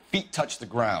before your feet touch the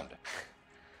ground.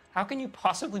 How can you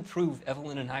possibly prove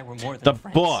Evelyn and I were more than The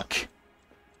friends? book.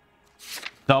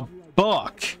 The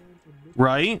book.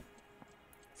 Right?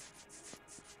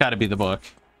 Gotta be the book.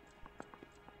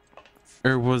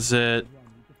 Or was it...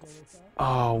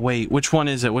 Oh, wait. Which one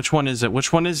is it? Which one is it?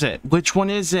 Which one is it? Which one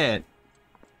is it?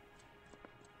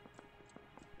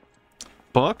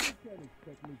 Book?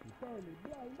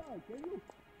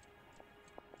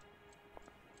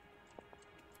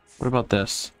 What about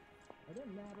this?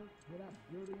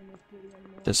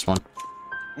 This one.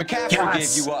 McCaffrey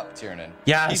Yes! gave you up, Tiernan.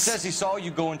 Yes! He says he saw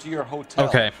you go into your hotel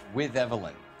Okay. with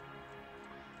Evelyn.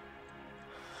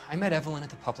 I met Evelyn at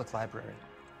the public library.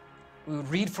 We would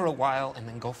read for a while and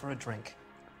then go for a drink.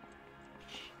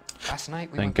 Last night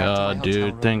we Thank went back to God, my hotel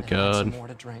dude. room Thank and had some God. more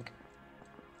to drink.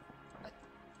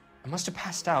 I must have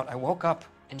passed out. I woke up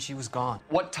and she was gone.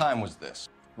 What time was this?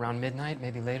 Around midnight,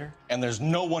 maybe later. And there's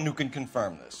no one who can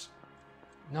confirm this.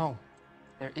 No,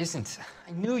 there isn't.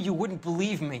 I knew you wouldn't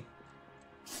believe me.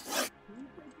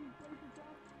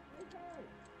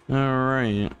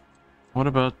 Alright. What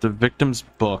about the victim's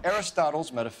book?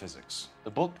 Aristotle's Metaphysics,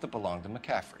 the book that belonged to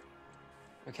McCaffrey.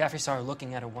 McCaffrey saw her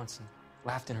looking at it once and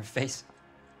laughed in her face.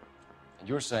 And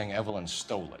you're saying Evelyn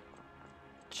stole it.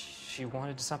 She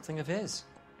wanted something of his.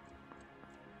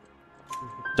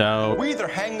 Doubt. We either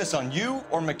hang this on you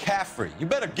or McCaffrey. You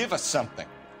better give us something.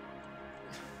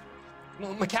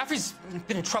 Well, McCaffrey's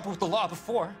been in trouble with the law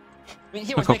before. I mean,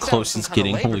 he Look always how makes out close some it's kind of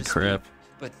getting. labor Holy dispute, crap.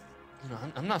 But,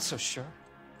 I'm not so sure.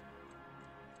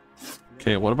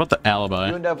 Okay, what about the alibi?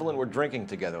 You and Evelyn were drinking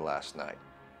together last night,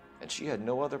 and she had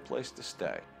no other place to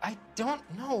stay. I don't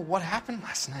know what happened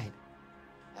last night.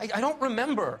 I don't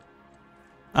remember.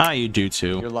 Ah, you do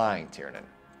too. You're lying, Tiernan.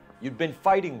 You'd been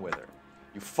fighting with her.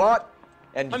 You fought,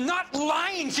 and... I'm not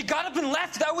lying! She got up and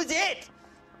left! That was it!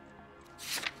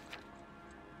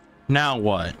 Now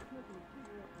what?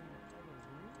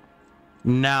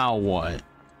 Now what?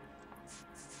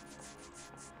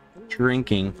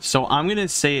 Drinking. So I'm gonna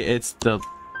say it's the...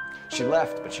 She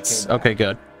left, but she came back. Okay,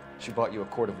 good. She bought you a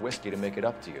quart of whiskey to make it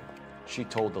up to you. She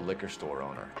told the liquor store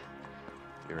owner.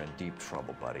 You're in deep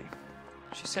trouble, buddy.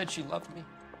 She said she loved me.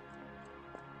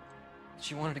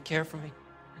 She wanted to care for me.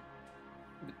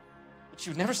 But She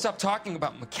would never stop talking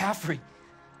about McCaffrey.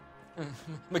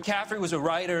 McCaffrey was a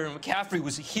writer, and McCaffrey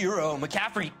was a hero.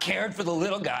 McCaffrey cared for the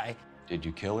little guy. Did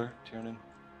you kill her, Tiernan?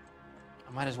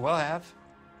 I might as well have.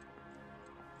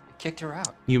 I kicked her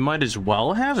out. You might as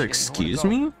well have. Excuse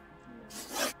me.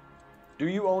 Do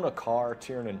you own a car,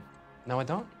 Tiernan? No, I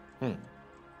don't.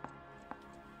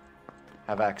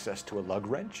 Have access to a lug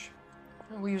wrench?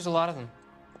 We use a lot of them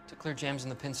to clear jams in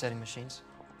the pin setting machines.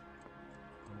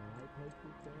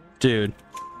 Dude.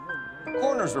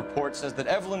 Coroner's report says that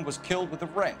Evelyn was killed with a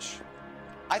wrench.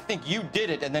 I think you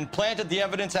did it and then planted the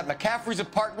evidence at McCaffrey's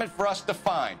apartment for us to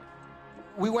find.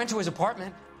 We went to his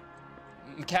apartment.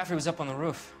 McCaffrey was up on the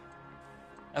roof.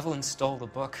 Evelyn stole the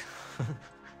book.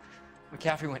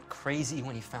 McCaffrey went crazy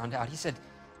when he found out. He said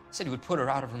he would put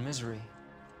her out of her misery.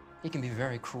 He can be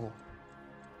very cruel.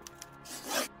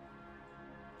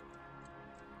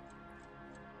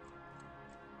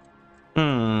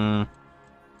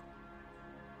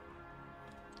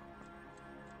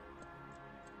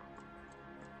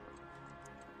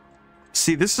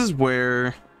 See, this is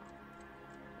where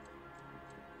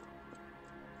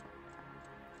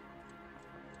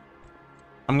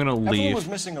I'm gonna leave. Evelyn was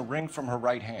missing a ring from her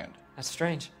right hand. That's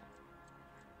strange.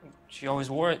 She always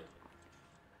wore it.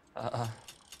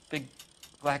 Big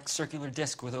black circular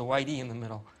disc with a white E in the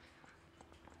middle.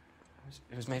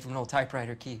 It was made from an old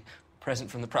typewriter key, a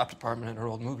present from the prop department at her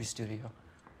old movie studio.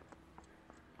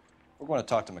 We're going to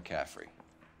talk to McCaffrey.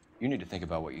 You need to think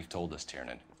about what you've told us,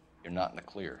 Tiernan. You're not in the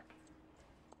clear.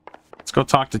 Let's go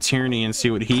talk to Tierney and see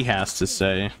what he has to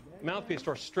say. Mouthpiece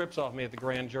tore strips off me at the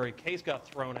grand jury. Case got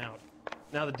thrown out.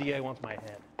 Now the DA wants my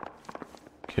head.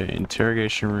 Okay,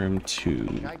 interrogation room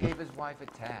 2. I gave his wife a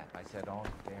tap. I said, "All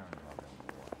fair and loving,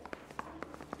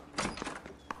 boy."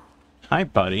 Hi,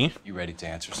 buddy. You ready to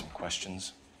answer some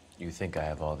questions? You think I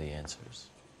have all the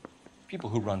answers? People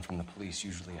who run from the police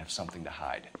usually have something to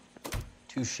hide.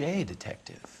 Touché,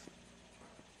 detective.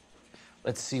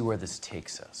 Let's see where this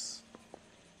takes us.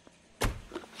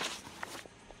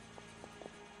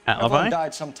 Alibi? Evelyn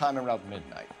died sometime around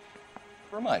midnight.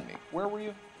 Remind me, where were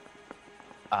you?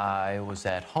 I was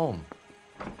at home,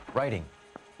 writing.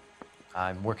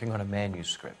 I'm working on a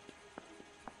manuscript.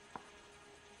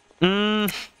 You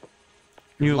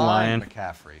lying.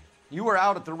 McCaffrey. You were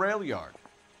out at the rail yard.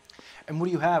 And what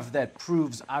do you have that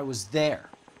proves I was there?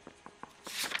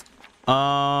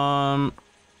 I'm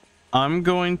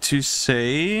going to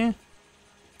say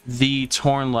the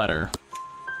torn letter.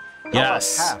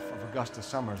 Yes. Half of Augusta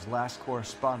Summers' last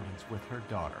correspondence with her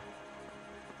daughter.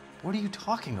 What are you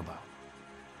talking about?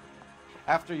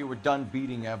 After you were done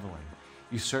beating Evelyn,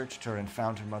 you searched her and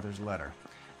found her mother's letter.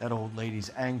 That old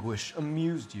lady's anguish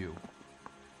amused you.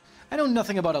 I know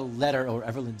nothing about a letter or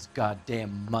Evelyn's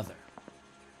goddamn mother.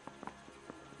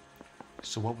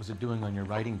 So what was it doing on your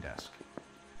writing desk?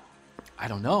 I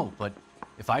don't know, but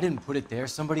if I didn't put it there,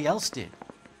 somebody else did.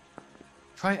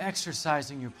 Try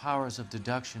exercising your powers of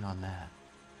deduction on that.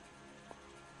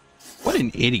 What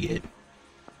an idiot.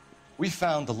 We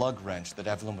found the lug wrench that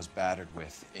Evelyn was battered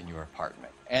with in your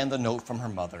apartment, and the note from her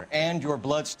mother, and your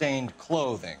blood-stained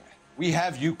clothing. We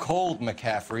have you cold,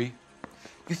 McCaffrey.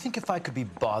 You think if I could be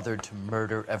bothered to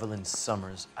murder Evelyn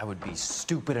Summers, I would be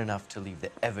stupid enough to leave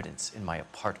the evidence in my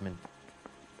apartment?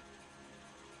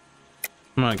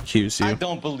 I'm gonna accuse you. I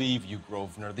don't believe you,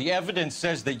 Grosvenor. The evidence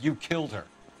says that you killed her.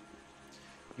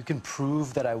 You can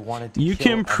prove that I wanted to You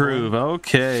kill can prove. Evelyn?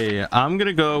 Okay. I'm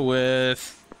gonna go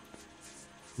with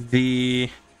the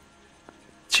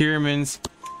Tierman's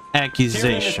Tiernan is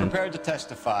accusation. prepared to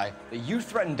testify that you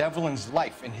threatened Evelyn's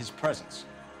life in his presence.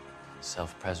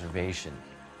 Self-preservation.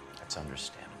 That's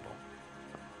understandable.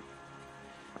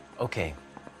 Okay,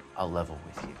 I'll level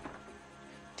with you.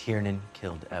 Tiernan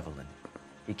killed Evelyn.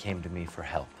 He came to me for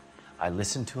help. I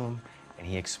listened to him, and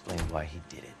he explained why he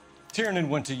did it. Tiernan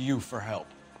went to you for help.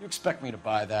 You expect me to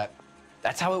buy that?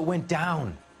 That's how it went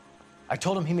down. I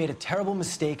told him he made a terrible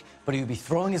mistake, but he would be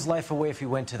throwing his life away if he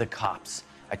went to the cops.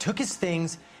 I took his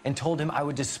things and told him I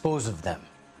would dispose of them.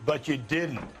 But you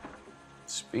didn't.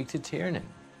 Speak to Tiernan.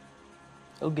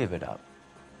 He'll give it up.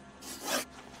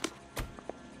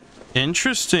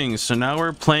 Interesting. So now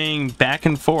we're playing back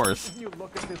and forth. You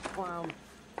look at this clown.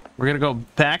 We're gonna go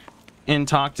back and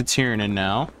talk to Tiernan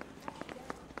now.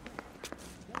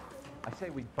 I say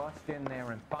we bust in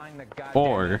there and find the goddamn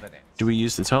Or evidence. do we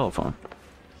use the telephone?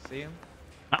 See him?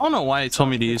 I don't know why he told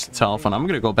me to use the telephone. I'm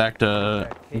gonna go back to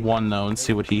 1 though and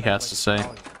see what he has to say.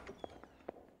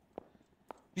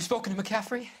 You spoken to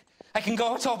McCaffrey? I can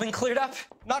go? It's all been cleared up?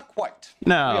 Not quite.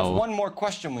 No. We have one more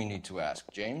question we need to ask,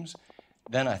 James.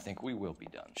 Then I think we will be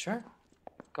done. Sure.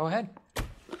 Go ahead.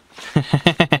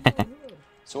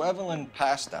 So Evelyn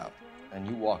passed out. and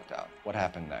you walked out. What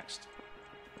happened next?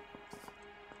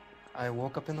 I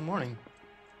woke up in the morning,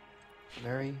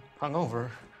 very hungover.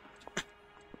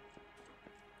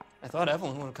 I thought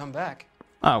Evelyn would have come back.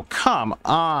 Oh, come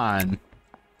on.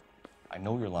 I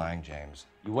know you're lying, James.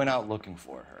 You went out looking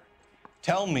for her.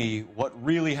 Tell me what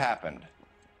really happened.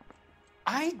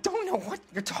 I don't know what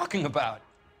you're talking about.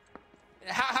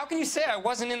 How can you say I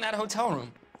wasn't in that hotel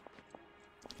room?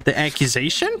 The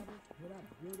accusation?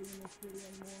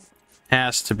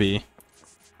 Has to be.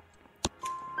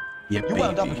 Yeah, You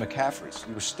wound up at McCaffrey's.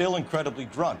 You were still incredibly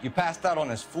drunk. You passed out on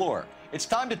his floor. It's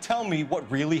time to tell me what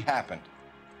really happened.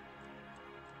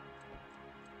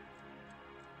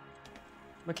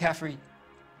 McCaffrey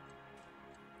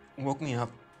woke me up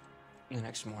the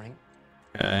next morning.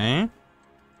 Okay.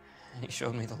 And he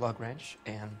showed me the lug wrench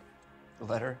and the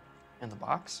letter and the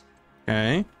box.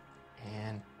 Okay.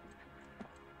 And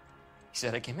he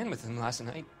said I came in with him last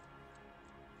night.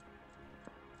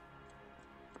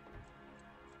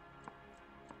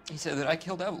 He said that I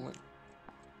killed Evelyn.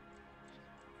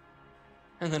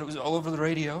 And that it was all over the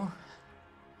radio.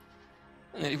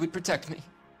 And that he would protect me.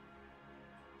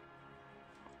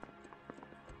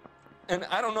 And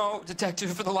I don't know,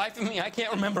 detective, for the life of me, I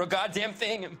can't remember a goddamn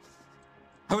thing. And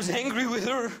I was angry with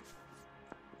her.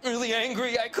 Really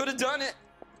angry. I could have done it.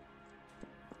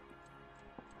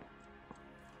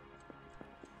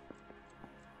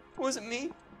 Was it me?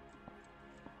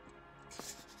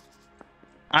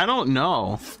 I don't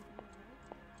know.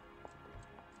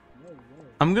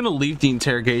 I'm gonna leave the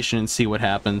interrogation and see what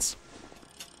happens.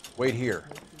 Wait here.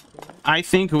 I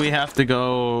think we have to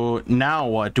go now.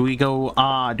 What do we go?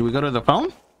 Do we go to the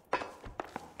phone?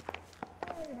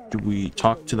 Do we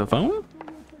talk to the phone?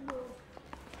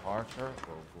 Parker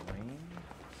or Green?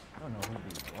 I don't know who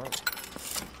these were.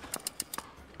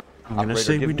 I'm gonna Operator,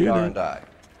 say give we me do R&I. that.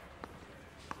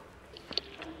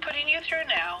 Putting you through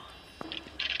now.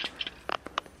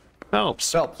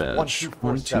 Phelps, Phelps, badge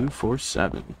 1247.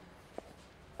 1247.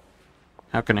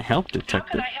 How can I help, How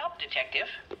detective? can I help, detective?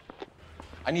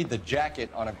 I need the jacket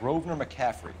on a Grosvenor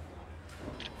McCaffrey.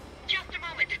 Just a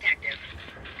moment, detective.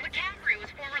 McCaffrey was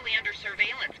formerly under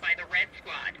surveillance by the Red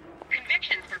Squad.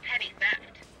 Convictions for petty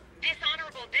theft.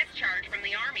 Dishonorable discharge from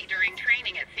the Army during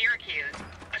training at Syracuse.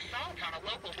 Assault on a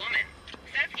local woman.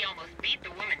 Says he almost beat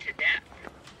the woman to death.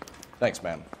 Thanks,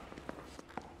 ma'am.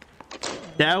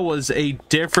 That was a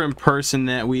different person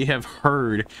that we have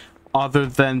heard, other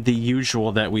than the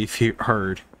usual that we've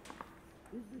heard.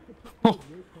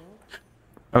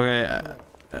 Okay,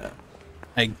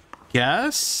 I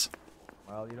guess.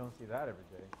 Well, you don't see that every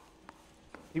day.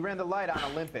 He ran the light on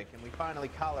Olympic, and we finally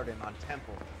collared him on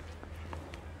Temple.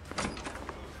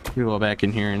 We go back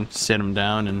in here and sit him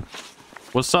down and,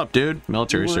 what's up, dude?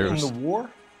 Military You were service. in the war?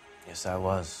 Yes, I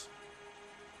was.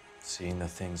 Seeing the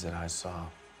things that I saw.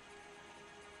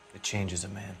 It changes a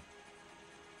man.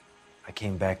 I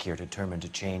came back here determined to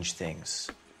change things.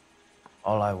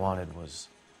 All I wanted was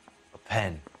a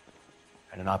pen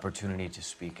and an opportunity to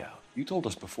speak out. You told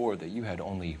us before that you had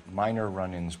only minor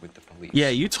run-ins with the police. Yeah,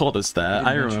 you told us that.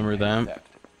 I remember that.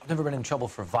 I've never been in trouble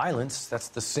for violence. That's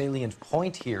the salient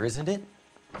point here, isn't it?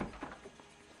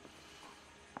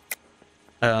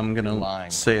 I'm gonna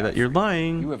say that you're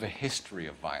lying. You have a history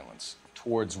of violence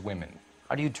towards women.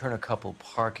 How do you turn a couple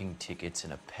parking tickets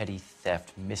and a petty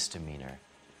theft misdemeanor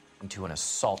into an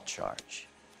assault charge?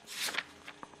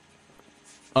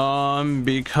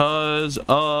 Because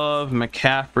of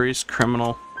McCaffrey's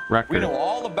criminal We record. know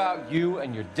all about you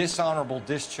and your dishonorable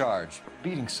discharge.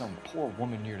 Beating some poor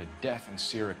woman near to death in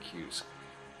Syracuse.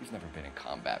 You've never been in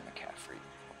combat, McCaffrey.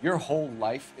 Your whole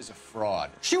life is a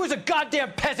fraud. She was a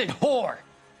goddamn peasant whore!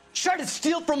 She tried to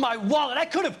steal from my wallet. I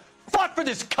could have fought for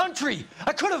this country.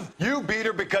 I could have. You beat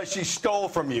her because she stole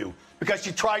from you, because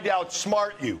she tried to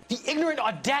outsmart you. The ignorant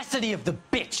audacity of the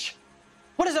bitch.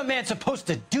 What is a man supposed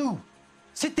to do?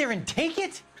 Sit there and take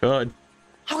it? Good.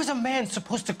 How is a man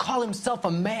supposed to call himself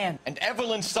a man? And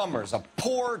Evelyn Summers, a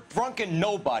poor, drunken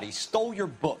nobody, stole your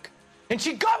book. And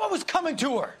she got what was coming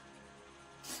to her.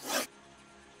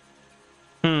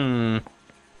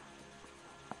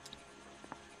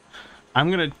 I'm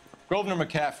gonna. Grosvenor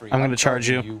McCaffrey, I'm gonna charge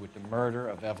charging you. you with the murder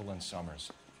of Evelyn Summers.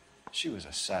 She was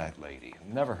a sad lady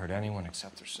who never hurt anyone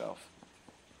except herself.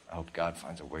 I hope God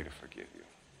finds a way to forgive you.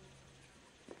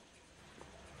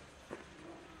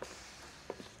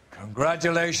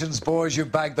 Congratulations, boys. You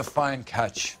bagged the fine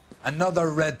catch.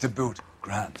 Another red to boot.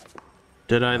 Grand.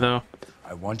 Did I, though?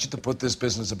 I want you to put this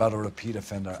business about a repeat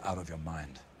offender out of your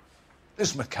mind.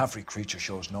 This McCaffrey creature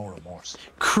shows no remorse. And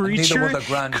neither Creature? will the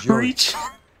grand jury. Creature?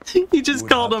 You just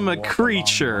called him a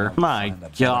creature. My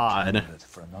God.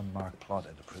 For an unmarked plot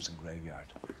at the prison graveyard.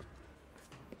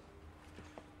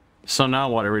 So now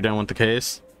what? Are we done with the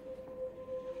case?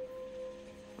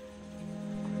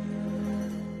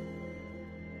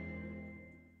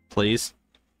 Please?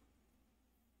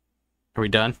 Are we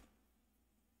done?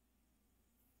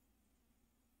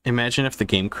 Imagine if the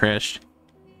game crashed.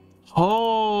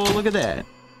 Oh, look at that.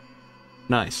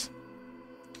 Nice.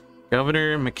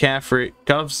 Governor McCaffrey,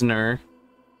 Governor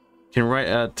can write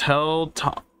a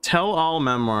tell-all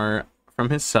memoir from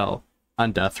his cell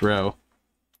on death row.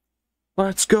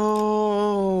 Let's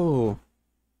go!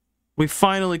 We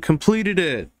finally completed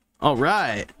it. All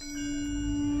right.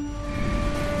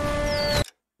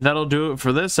 That'll do it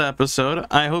for this episode.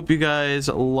 I hope you guys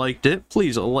liked it.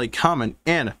 Please like, comment,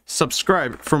 and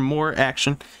subscribe for more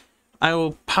action. I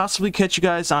will possibly catch you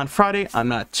guys on Friday. I'm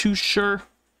not too sure.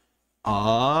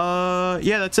 Yeah,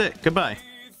 that's it. Goodbye.